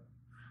ever.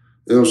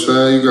 You know what I'm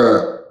saying? You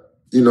got,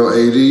 you know,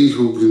 AD,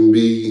 who can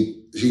be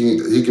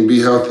he can be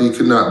healthy. He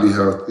could not be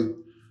healthy,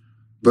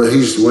 but when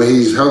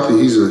he's healthy,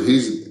 he's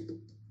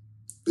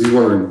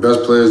one of the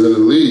best players in the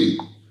league.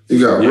 You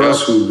got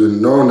Russ, who's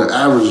been known to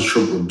average a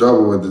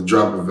triple-double at the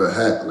drop of a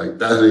hat. Like,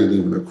 that ain't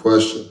even a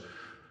question.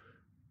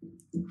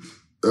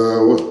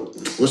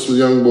 What's the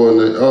young boy in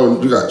there?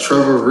 Oh, you got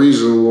Trevor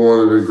Ariza, one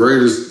of the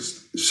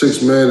greatest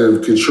six-man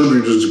and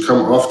contributors to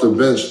come off the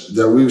bench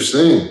that we've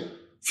seen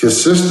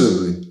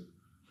consistently.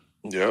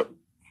 Yep.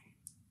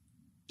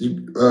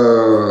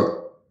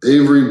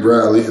 Avery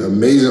Bradley,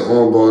 amazing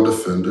on-ball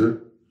defender.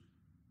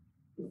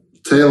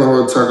 Taylor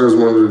Horton-Tucker is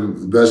one of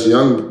the best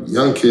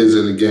young kids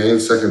in the game,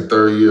 second,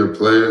 third year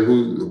player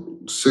who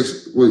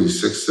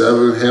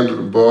 6'7", handled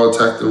the ball,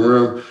 attacked the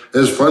rim.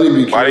 It's funny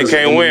because why they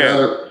can't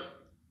win?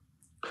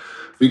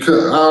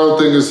 Because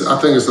I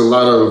think it's a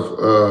lot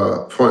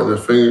of pointing the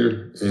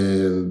finger,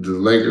 and the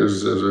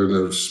Lakers are in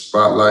the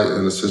spotlight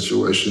in a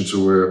situation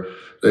to where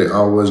they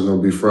always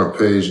gonna be front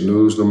page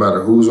news no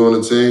matter who's on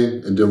the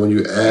team. And then when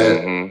you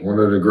add one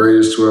of the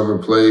greatest who ever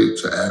played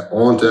to add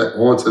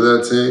onto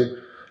that team,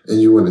 and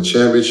you win a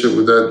championship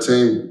with that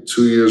team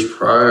 2 years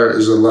prior,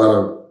 is a lot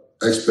of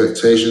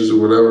expectations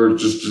or whatever,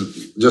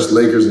 just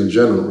Lakers in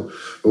general.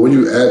 But when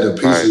you add the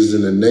pieces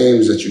and the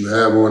names that you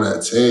have on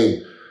that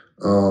team,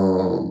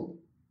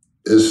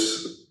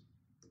 it's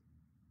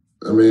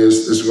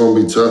going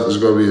to be tough. It's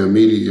going to be a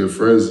media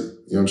frenzy.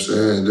 You know what I'm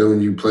saying? And then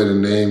when you play the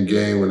name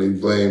game, when they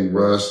blame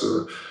Russ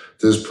or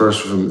this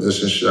person for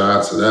missing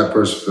shots or that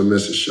person for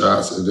missing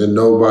shots, and then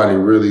nobody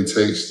really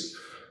takes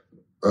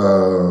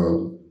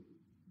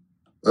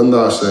I'm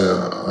not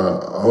saying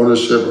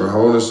ownership or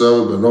wholeness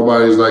of it, but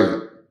nobody's like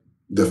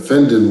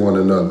defending one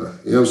another.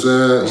 You know what I'm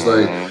saying? It's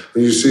like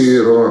when you see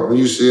it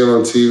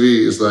on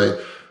TV, it's like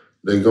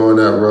they going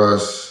at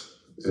Russ,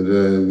 and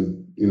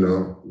then, you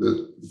know,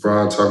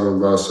 Bron talking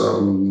about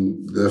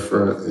something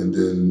different, and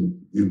then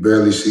you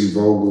barely see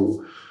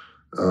Vogel.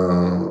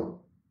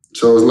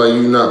 So it's like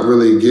you're not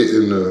really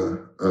getting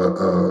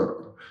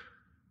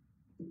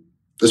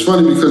it's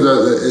funny because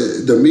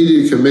the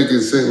media can make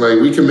it seem like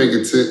we can make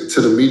it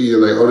to the media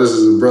like, oh, this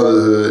is a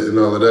brotherhood and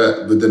all of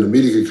that. But then the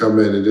media can come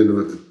in and then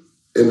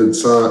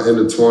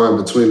intertwine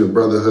between the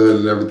brotherhood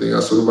and everything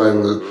else. So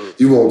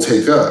you won't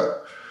take up.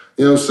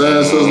 You know what I'm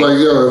saying? So it's like,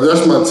 yo, if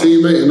that's my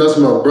teammate and that's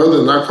my brother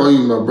and I call you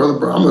my brother,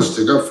 bro, I'm going to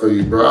stick up for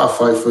you, bro. I'll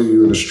fight for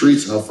you in the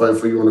streets. I'll fight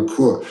for you on the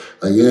court.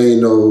 Like, it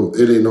ain't no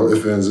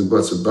ifs, ands, and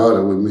buts about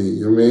it with me.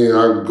 You know what I mean?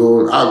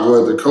 I'll go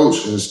at the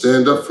coach and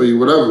stand up for you,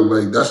 whatever.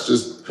 Like, that's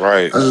just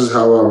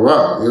how I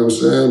rock. You know what I'm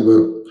saying?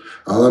 But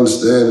I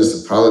understand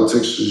it's the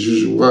politics as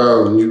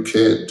usual, and you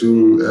can't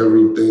do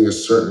everything a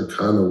certain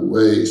kind of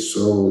way.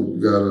 So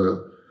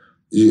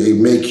it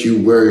make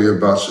you worry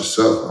about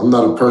yourself. I'm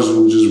not a person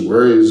who just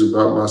worries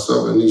about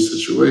myself in these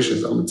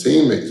situations. I'm a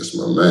teammate. That's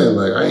my man.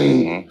 Like,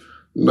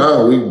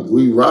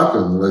 we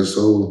rockin'. Like,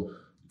 so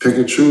pick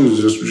and choose.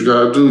 That's what you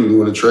gotta do. You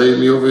wanna trade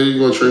me over here?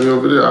 You wanna trade me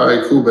over there? All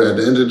right, cool. But at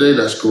the end of the day,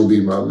 that's gonna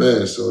be my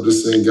man. So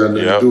this ain't got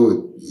nothing to do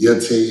with your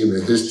team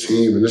and his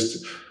team and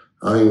this.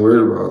 I ain't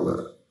worried about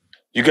that.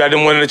 You got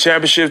them winning the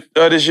championship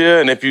this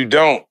year? And if you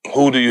don't,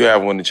 who do you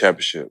have win the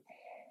championship?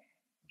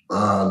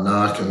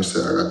 Nah, I can't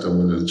say I got them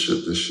winning the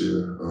chip this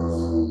year.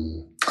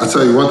 I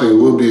tell you one thing, it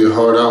will be a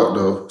hard out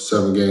though,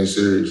 7-game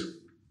series.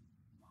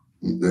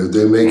 If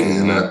they make it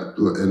in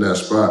that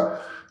spot,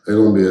 they're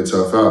gonna be a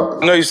tough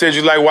out. I know you said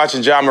you like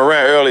watching Ja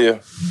Morant earlier.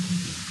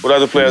 What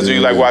other players do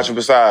you like watching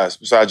besides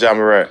Ja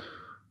Morant?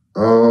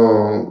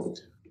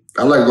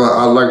 I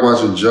like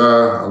watching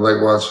Ja. I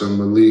like watching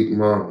Malik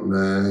Monk,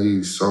 man.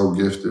 He's so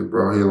gifted,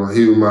 bro.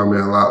 He remind me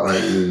a lot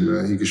like me,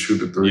 man. He can shoot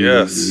the three.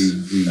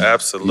 Yes,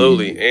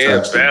 absolutely.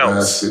 And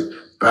bounce.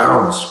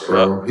 Bounce,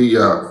 bro. Yep. He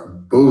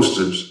got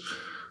boosters.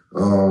 I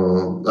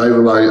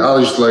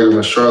used to like him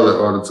in Charlotte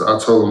all the time. I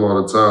told him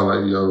all the time,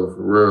 like, yo,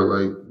 for real,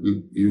 like,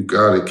 you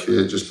got it,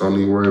 kid. Just don't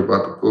even worry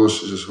about the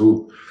bullshit. Just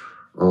hoop.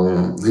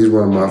 He's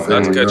one of my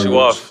favorite.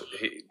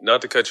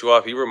 Not to cut you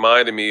off, he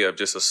reminded me of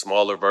just a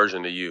smaller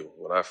version of you.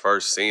 When I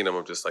first seen him,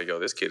 I'm just like, yo,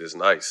 this kid is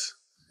nice.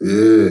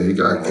 Yeah, he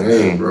got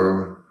game,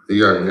 bro. He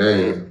got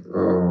game.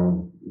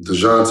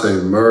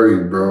 DeJounte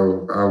Murray,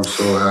 bro. I'm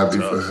so happy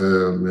for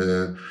him,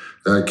 man.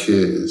 That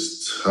kid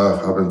is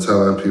tough. I've been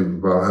telling people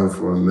about him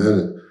for a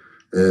minute.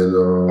 And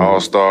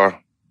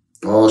All-Star,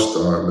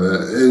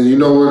 man. And you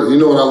know what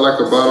I like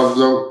about him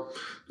though?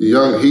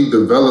 he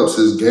develops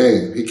his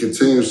game. He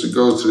continues to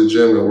go to the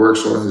gym and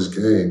works on his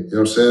game. You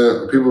know what I'm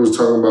saying? People was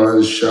talking about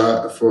his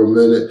shot for a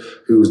minute.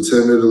 He was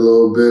timid a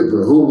little bit,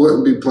 but who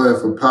wouldn't be playing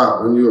for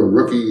Pop when you're a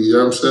rookie? You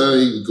know what I'm saying?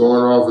 He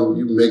going off and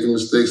you making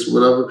mistakes or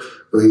whatever,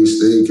 but he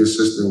stayed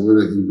consistent with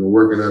it. He's been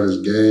working at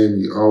his game.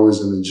 He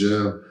always in the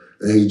gym,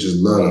 and he just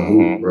loved to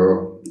hoop,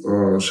 bro.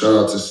 Shout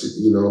out to,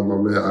 my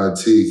man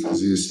IT, because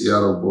he's a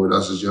Seattle boy.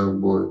 That's his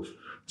young boy.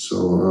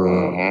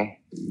 So,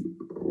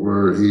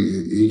 where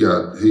he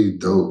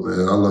dope,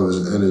 man. I love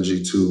his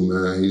energy too,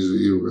 man. He's a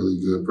really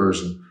good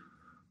person.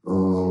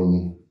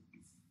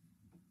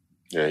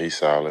 Yeah, he's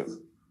solid.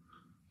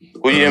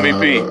 Who your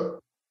MVP?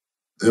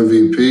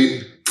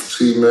 MVP?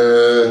 See,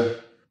 man,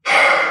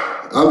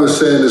 I've been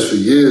saying this for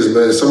years,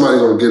 man. Somebody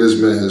gonna get this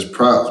man his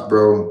props,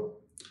 bro.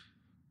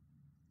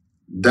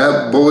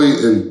 That boy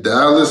in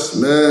Dallas,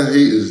 man,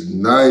 he is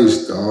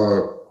nice,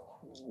 dog.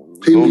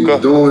 He be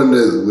doing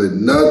it with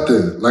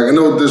nothing. Like, I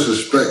know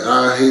disrespect,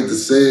 I hate to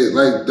say it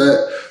like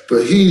that,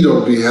 but he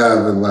don't be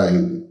having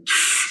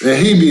and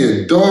he be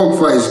in dog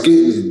fights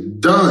getting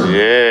it done.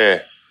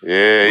 Yeah, he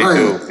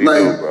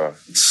do, bro.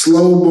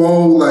 Slow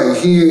mo,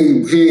 he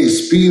ain't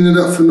speeding it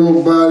up for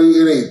nobody.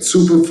 It ain't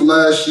super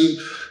flashy.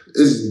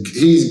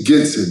 He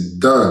gets it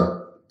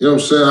done. You know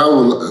what I'm saying? I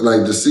would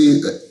like to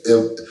see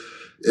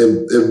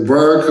if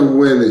Bron could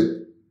win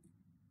it,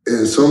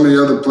 and so many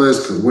other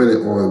players could win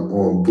it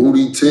on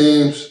booty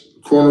teams,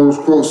 quote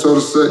unquote, so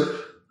to say.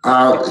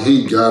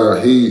 He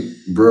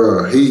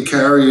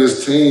carry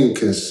his team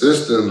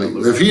consistently.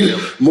 If he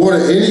more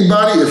than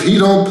anybody, if he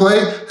don't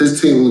play, his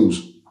team lose.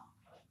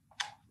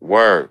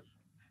 Word.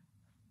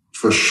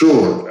 For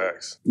sure.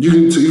 Thanks.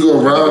 You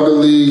go around the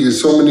league, and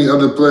so many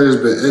other players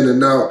been in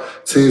and out.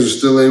 Teams are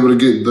still able to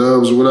get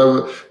dubs or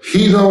whatever.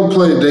 He don't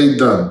play, they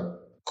done.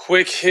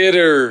 Quick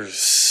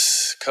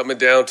hitters coming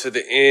down to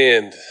the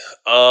end.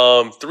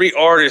 3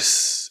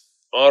 artists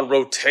on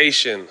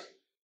rotation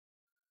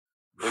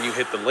when you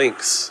hit the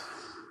links.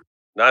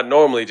 Not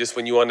normally, just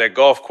when you on that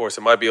golf course.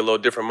 It might be a little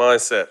different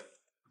mindset.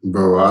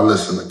 Bro, I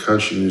listen to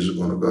country music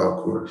on the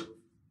golf course.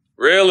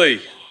 Really?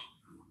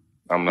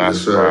 I'm not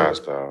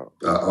surprised, dog.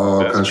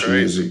 All country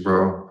music,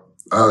 bro.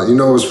 You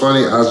know what's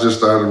funny? I just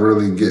started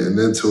really getting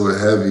into it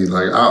heavy.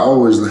 I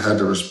always had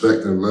the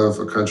respect and love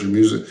for country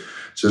music.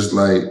 Just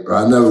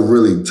I never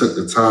really took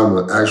the time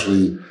to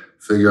actually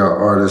figure out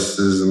artists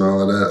and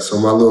all of that. So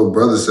my little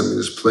brother sent me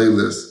this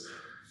playlist.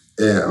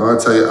 And I'll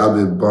tell you, I've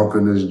been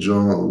bumping this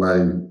joint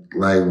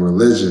like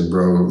religion,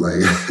 bro.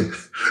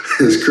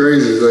 It's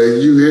crazy.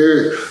 You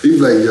hear it, you be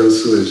like, yo,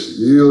 Swish,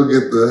 you'll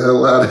get the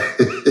hell out of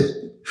here.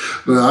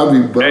 But I'll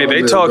be bumping. Hey,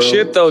 they talk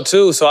shit though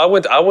too. So I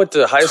went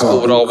to high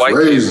school with all white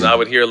kids, and I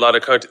would hear a lot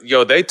of country.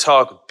 Yo, they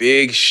talk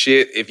big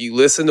shit. If you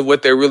listen to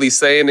what they're really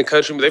saying in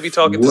country, they be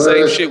talking the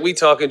same shit we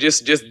talking,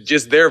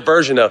 just their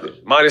version of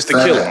it, minus the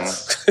killing.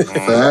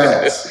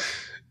 Facts.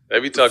 They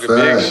be talking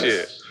big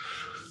shit.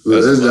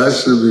 That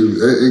should be,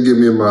 it get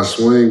me in my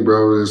swing,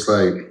 bro. It's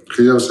cause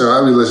you know what I'm saying?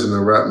 I be listening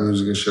to rap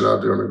music and shit out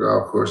there on the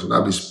golf course, and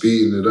I be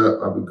speeding it up.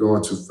 I be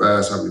going too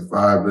fast. I be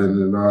vibing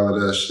and all of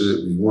that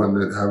shit. Be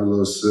wanting to have a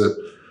little sip.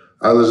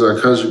 I listen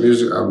to country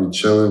music. I be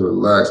chilling,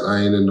 relaxed.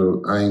 I ain't in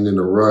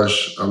a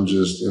rush. I'm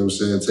just, you know what I'm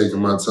saying,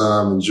 taking my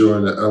time,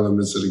 enjoying the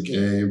elements of the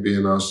game,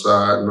 being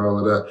outside and all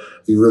of that.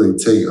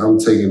 I'm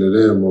taking it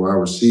in more. I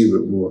receive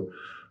it more.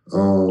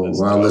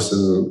 When I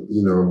listen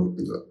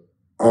to,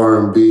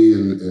 R&B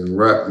and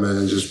rap,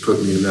 man, just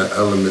put me in that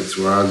element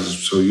where I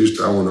just so used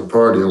to, I want to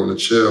party, I want to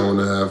chill, I want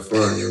to have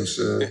fun, you know what I'm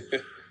saying?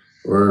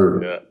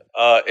 Word.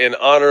 Yeah. In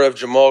honor of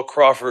Jamal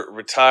Crawford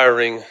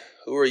retiring,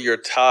 who are your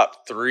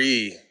top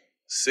 3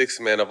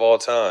 6-men of all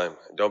time?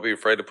 Don't be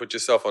afraid to put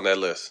yourself on that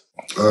list.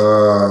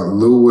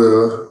 Lou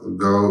Will,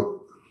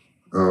 GOAT,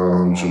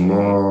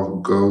 Jamal,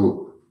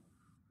 GOAT,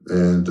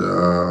 and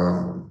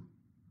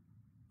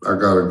I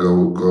gotta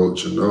go with GOAT,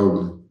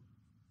 Ginobili.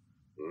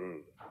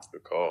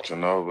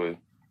 Ginobili.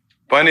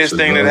 Funniest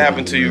thing that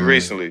happened to you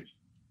recently?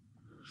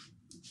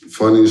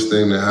 Funniest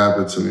thing that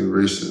happened to me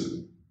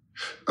recently?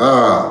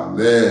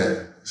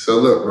 Man. So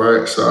look,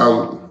 right? So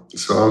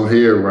I'm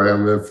here, right?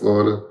 I'm in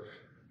Florida,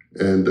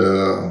 and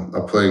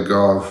I play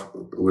golf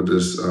with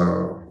this with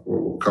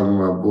a couple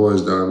of my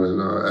boys down in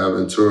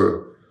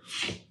Aventura.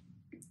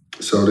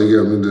 So they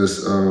gave me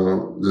this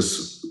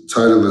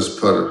Titleist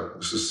putter.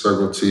 It's a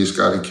Circle T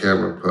Scotty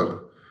Cameron putter.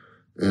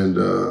 And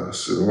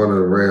it's one of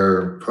the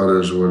rare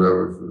putters or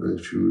whatever,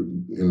 if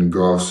you in the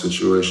golf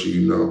situation,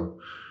 you know.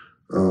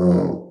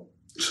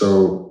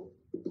 So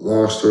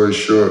long story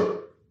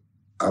short,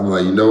 I'm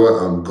like, you know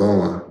what? I'm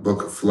going.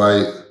 Book a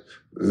flight.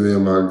 Me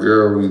and my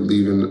girl, we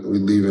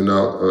leaving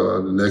out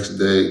the next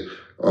day,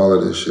 all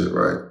of this shit,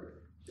 right?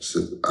 So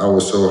I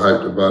was so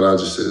hyped about it, I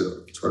just said,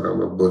 fuck, I'm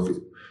gonna book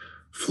it.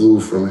 Flew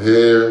from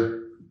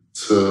here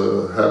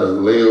to, had a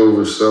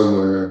layover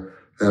somewhere,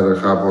 had to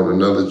hop on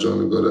another joint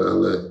to go to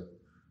LA.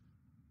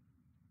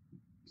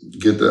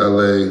 Get to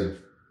LA,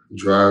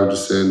 drive to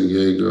San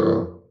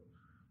Diego.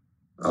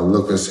 I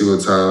look and see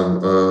what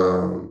time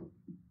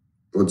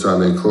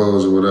they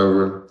close or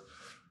whatever.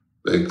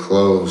 They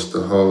closed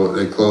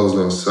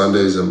on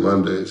Sundays and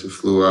Mondays. It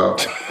flew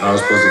out. I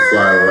was supposed to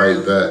fly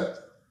right back.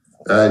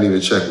 I didn't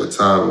even check what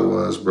time it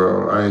was,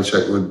 bro. I didn't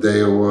check what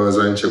day it was.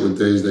 I didn't check what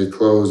days they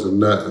closed or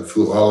nothing.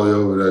 Flew all the way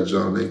over that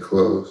joint. They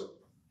closed.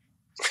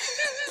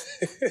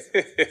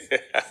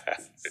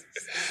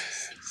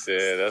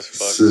 Yeah, that's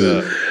fucked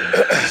up.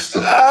 That's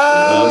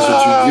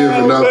what you give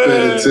and not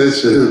paying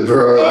attention,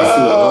 bro. I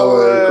flew all the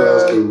way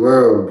across the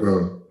world, bro.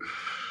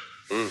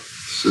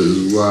 Shit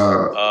is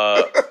wild.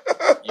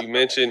 You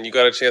mentioned you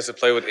got a chance to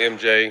play with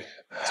MJ.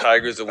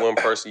 Tiger's the one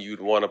person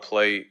you'd want to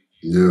play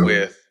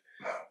with.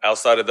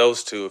 Outside of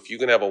those two, if you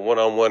can have a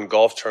one-on-one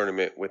golf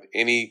tournament with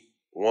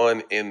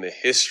anyone in the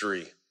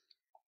history,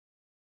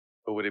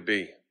 who would it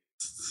be?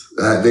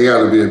 They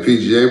got to be a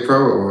PGA pro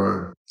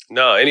or?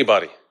 No,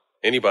 anybody.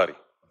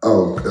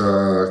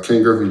 Oh,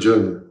 Ken Griffey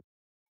Jr.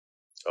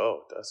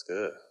 Oh, that's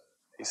good.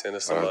 He sent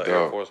us some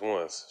Air Force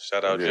Ones.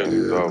 Shout out,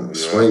 Jr.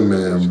 Swing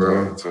man,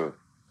 bro.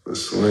 The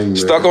swing man.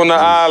 Stuck on the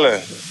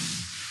island.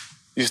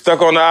 You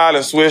stuck on the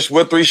island, Swish.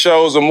 What 3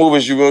 shows or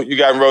movies you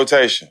got in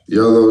rotation?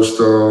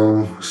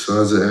 Yellowstone,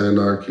 Sons of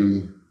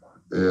Anarchy,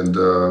 and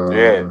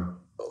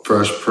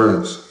Fresh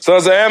Prince.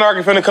 Sons of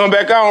Anarchy finna come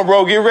back on,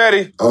 bro. Get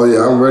ready. Oh,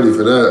 yeah, I'm ready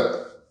for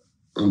that.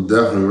 I'm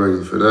definitely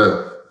ready for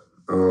that.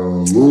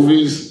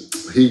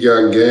 Movies, He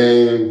Got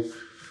Game,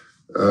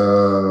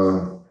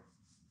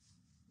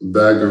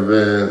 Bagger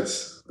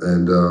Vance,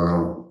 and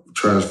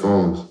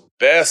Transformers.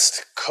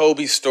 Best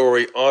Kobe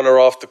story on or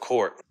off the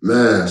court?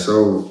 Man,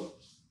 so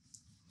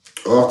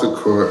off the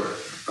court,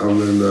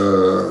 I'm in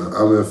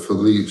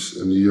Philippe's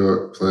in New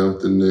York playing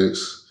with the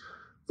Knicks.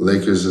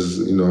 Lakers is,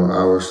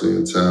 obviously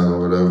in town or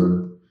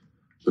whatever.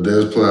 But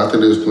I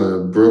think they was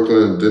playing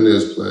Brooklyn, then they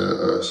was playing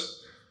us.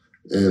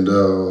 And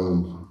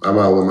I'm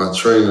out with my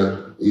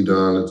trainer,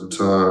 Edon at the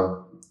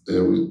time,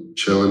 and we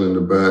chilling in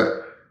the back.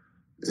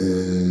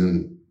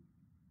 And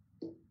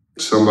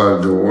one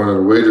of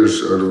the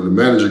waiters or the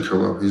manager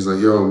come up. He's like,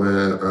 yo,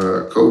 man,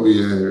 Kobe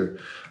in here.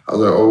 I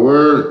was like, oh,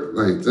 word?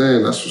 Like,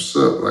 dang, that's what's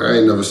up. Like, I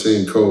ain't never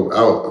seen Kobe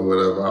out or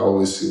whatever. I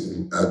always see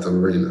him at the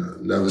arena.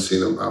 Never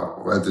seen him out.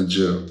 Or at the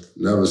gym.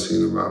 Never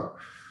seen him out.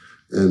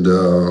 And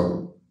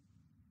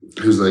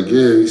he was like,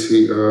 yeah, he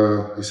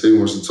said he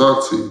wants to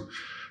talk to you.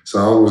 So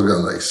I almost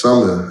got, like,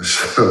 summoned.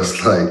 So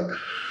it's like,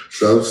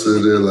 so I'm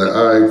sitting there like,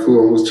 all right, cool.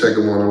 I'm going to check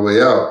him on the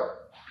way out.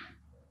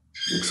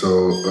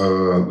 So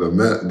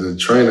the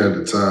trainer at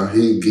the time,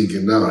 he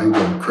geeking out. He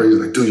going crazy.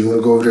 Like, dude, you want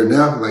to go over there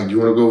now? Like, you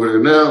want to go over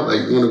there now?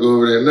 Like, you want to go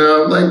over there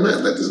now? I'm like,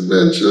 man, let this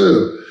man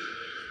chill.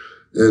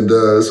 And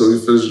so he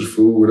finished the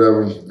food,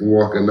 whatever,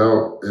 walking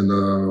out.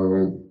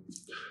 And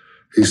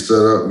he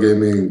stood up, gave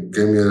me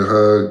a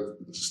hug,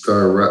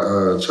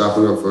 started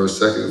chopping up for a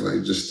second,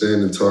 like just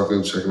standing,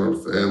 talking, checking on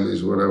the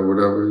families,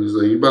 whatever. He's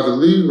like, you about to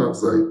leave? I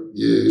was like,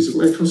 yeah. He said,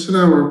 man, come sit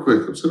down real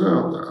quick. Come sit down.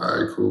 I'm like, all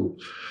right, cool.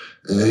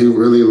 And he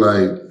really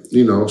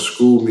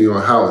schooled me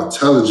on how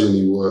intelligent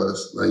he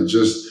was, like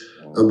just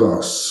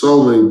about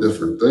so many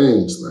different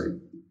things. Like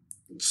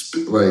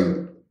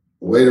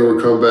waiter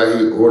would come back,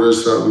 he'd order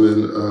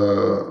something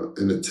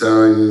in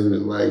Italian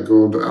and like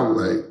going back. I'm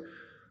like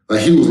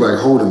he was like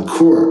holding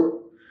court.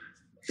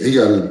 He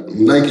got a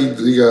Nike, I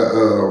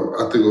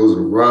think it was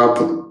a Rob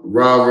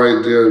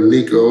right there,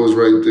 Nico was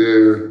right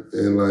there.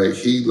 And like,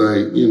 he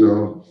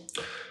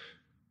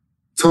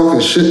talking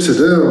shit to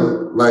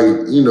them,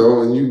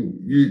 and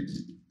you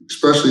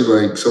especially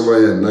like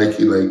somebody at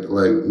Nike,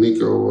 like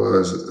Nico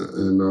was,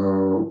 and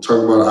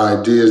talking about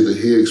ideas that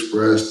he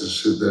expressed and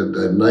shit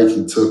that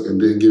Nike took and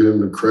didn't give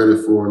him the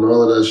credit for and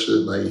all of that shit.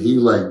 Like he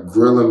like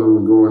grilling them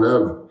and going at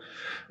them.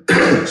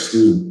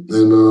 Excuse me.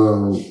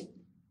 And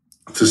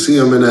to see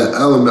him in that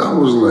element, I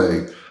was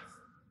like,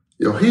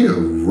 yo, he a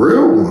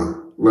real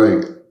one.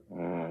 Like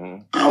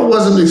I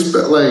wasn't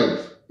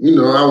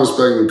I was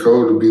expecting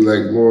Cole to be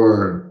like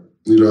more,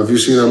 if you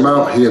seen him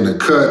out, he in the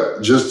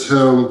cut, just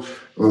him.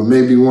 Or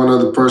maybe one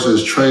other person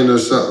is trained or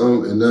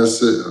something, and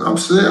that's it. I'm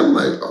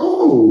like,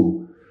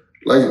 oh,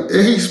 like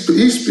he's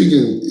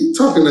speaking, he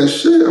talking that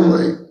shit. I'm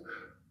like,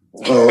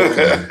 oh,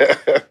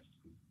 okay.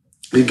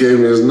 He gave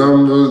me his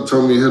number,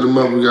 told me to hit him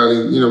up. We got,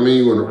 you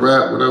want to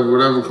rap,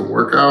 whatever, can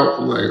work out.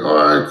 I'm like, all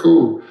right,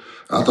 cool.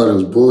 I thought it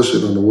was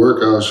bullshit on the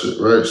workout shit,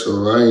 right?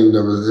 So I ain't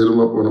never hit him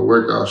up on the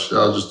workout shit.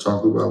 I was just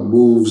talking about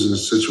moves and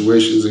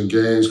situations and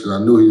games because I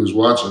knew he was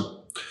watching.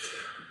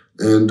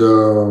 And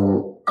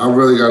I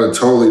really got a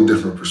totally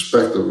different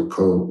perspective of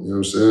Kobe, you know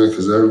what I'm saying?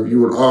 Because you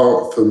would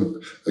all,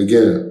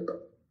 again,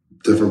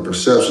 different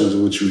perceptions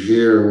of what you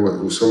hear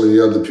and what some of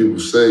the other people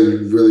say.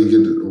 You really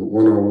get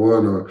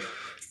one-on-one or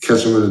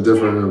catch them in a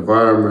different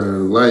environment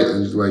and light,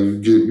 and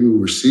you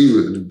receive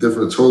it in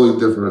a totally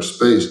different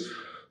space.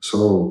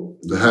 So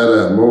to have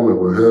that moment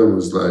with him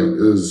was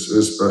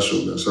it's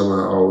special, man. Something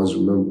I always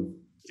remember.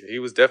 He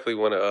was definitely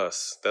one of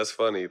us. That's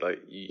funny. Like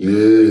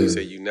you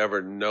say, you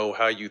never know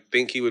how you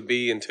think he would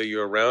be until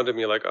you're around him.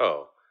 You're like,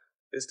 oh,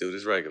 this dude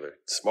is regular.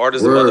 Smart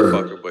as a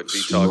motherfucker, but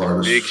be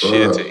talking big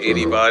shit to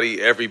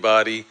anybody,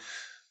 everybody.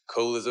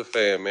 Cool as a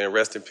fan, man.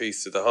 Rest in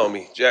peace to the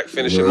homie. Jack,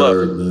 finish him up.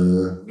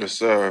 Man. Yes,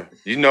 sir.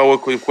 You know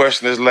what quick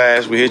question is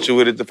last. We hit you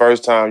with it the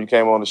first time you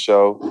came on the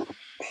show.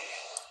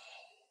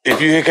 If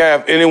you could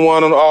have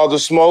anyone on All the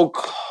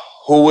Smoke,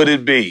 who would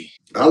it be?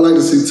 I like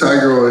to see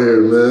Tiger on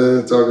here,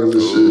 man, talking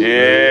this shit.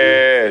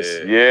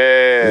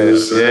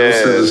 Yes.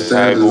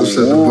 Set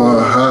the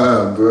bar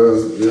high,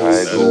 bro.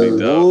 That'll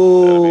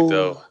be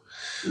dope.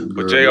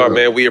 But JR,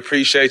 man, we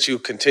appreciate you.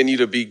 Continue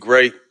to be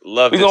great.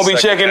 Love. We're gonna be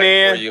checking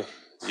in. For you.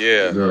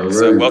 Yeah. Right.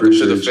 So welcome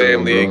to the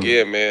family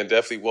again, man.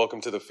 Definitely welcome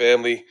to the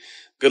family.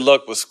 Good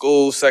luck with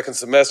school. Second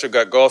semester.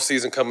 Got golf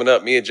season coming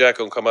up. Me and Jack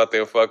gonna come out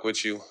there and fuck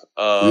with you.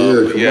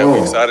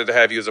 We're excited to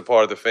have you as a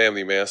part of the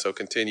family, man. So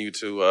continue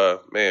to,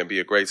 be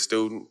a great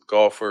student,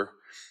 golfer,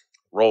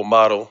 role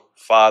model,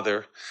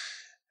 father.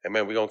 And,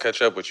 man, we're going to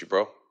catch up with you,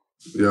 bro.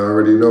 You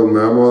already know,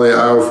 man. I'm only an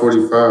hour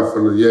 45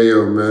 from the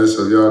Yayo, man.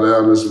 So if y'all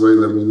down this way,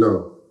 let me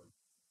know.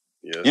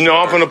 Yes, I'm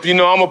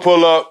gonna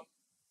pull up.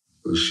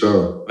 For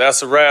sure.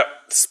 That's a wrap.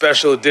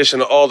 Special edition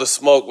of All the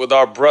Smoke with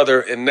our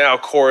brother and now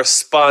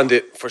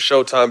correspondent for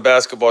Showtime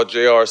Basketball,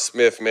 J.R.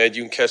 Smith, man.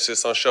 You can catch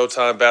this on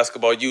Showtime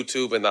Basketball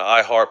YouTube and the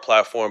iHeart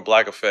platform,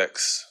 Black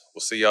Effects. We'll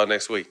see y'all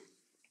next week.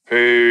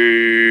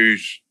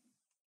 Peace.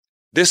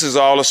 This is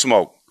All the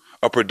Smoke,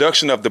 a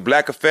production of The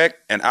Black Effect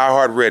and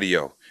iHeart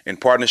Radio in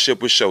partnership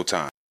with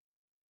Showtime.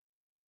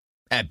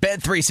 At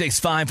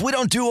Bet365, we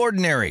don't do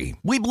ordinary.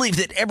 We believe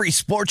that every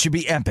sport should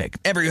be epic.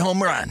 Every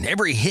home run,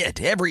 every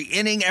hit, every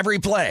inning, every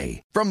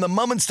play. From the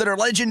moments that are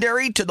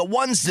legendary to the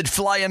ones that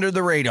fly under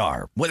the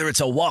radar. Whether it's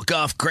a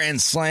walk-off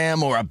grand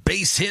slam or a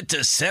base hit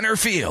to center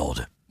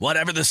field.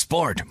 Whatever the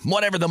sport,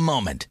 whatever the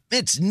moment.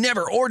 It's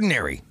never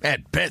ordinary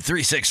at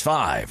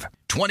Bet365.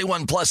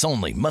 21 plus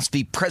only. Must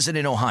be present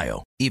in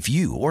Ohio. If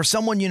you or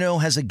someone you know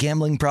has a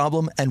gambling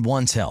problem and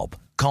wants help,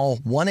 call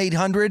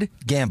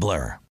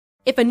 1-800-GAMBLER.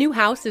 If a new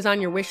house is on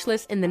your wish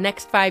list in the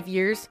next 5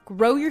 years,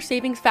 grow your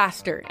savings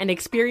faster and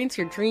experience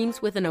your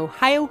dreams with an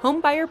Ohio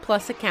Homebuyer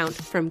Plus account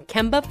from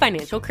Kemba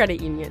Financial Credit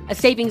Union. A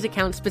savings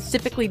account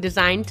specifically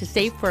designed to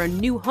save for a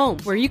new home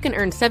where you can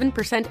earn 7%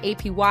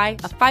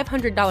 APY,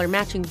 a $500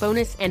 matching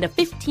bonus, and a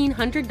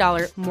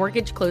 $1,500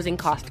 mortgage closing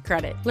cost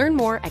credit. Learn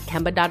more at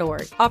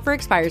Kemba.org. Offer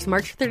expires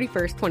March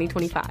 31st,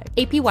 2025.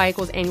 APY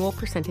equals annual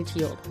percentage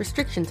yield.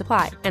 Restrictions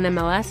apply.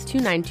 NMLS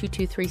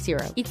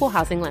 292230. Equal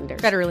housing lender.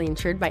 Federally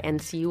insured by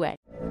NCUA.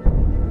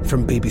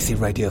 From BBC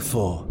Radio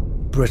 4,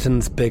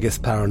 Britain's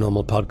biggest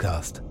paranormal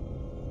podcast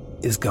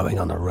is going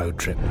on a road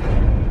trip.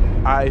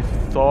 I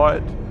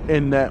thought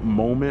in that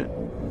moment,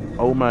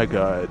 oh my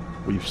God,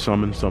 we've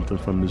summoned something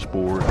from this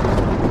board.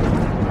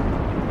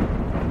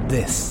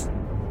 This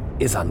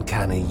is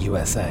Uncanny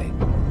USA.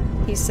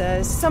 He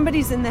says,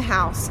 somebody's in the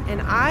house,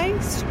 and I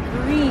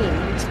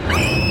screamed.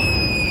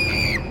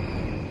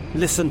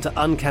 Listen to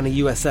Uncanny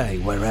USA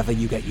wherever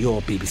you get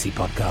your BBC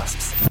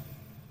podcasts,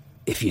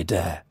 if you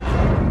dare.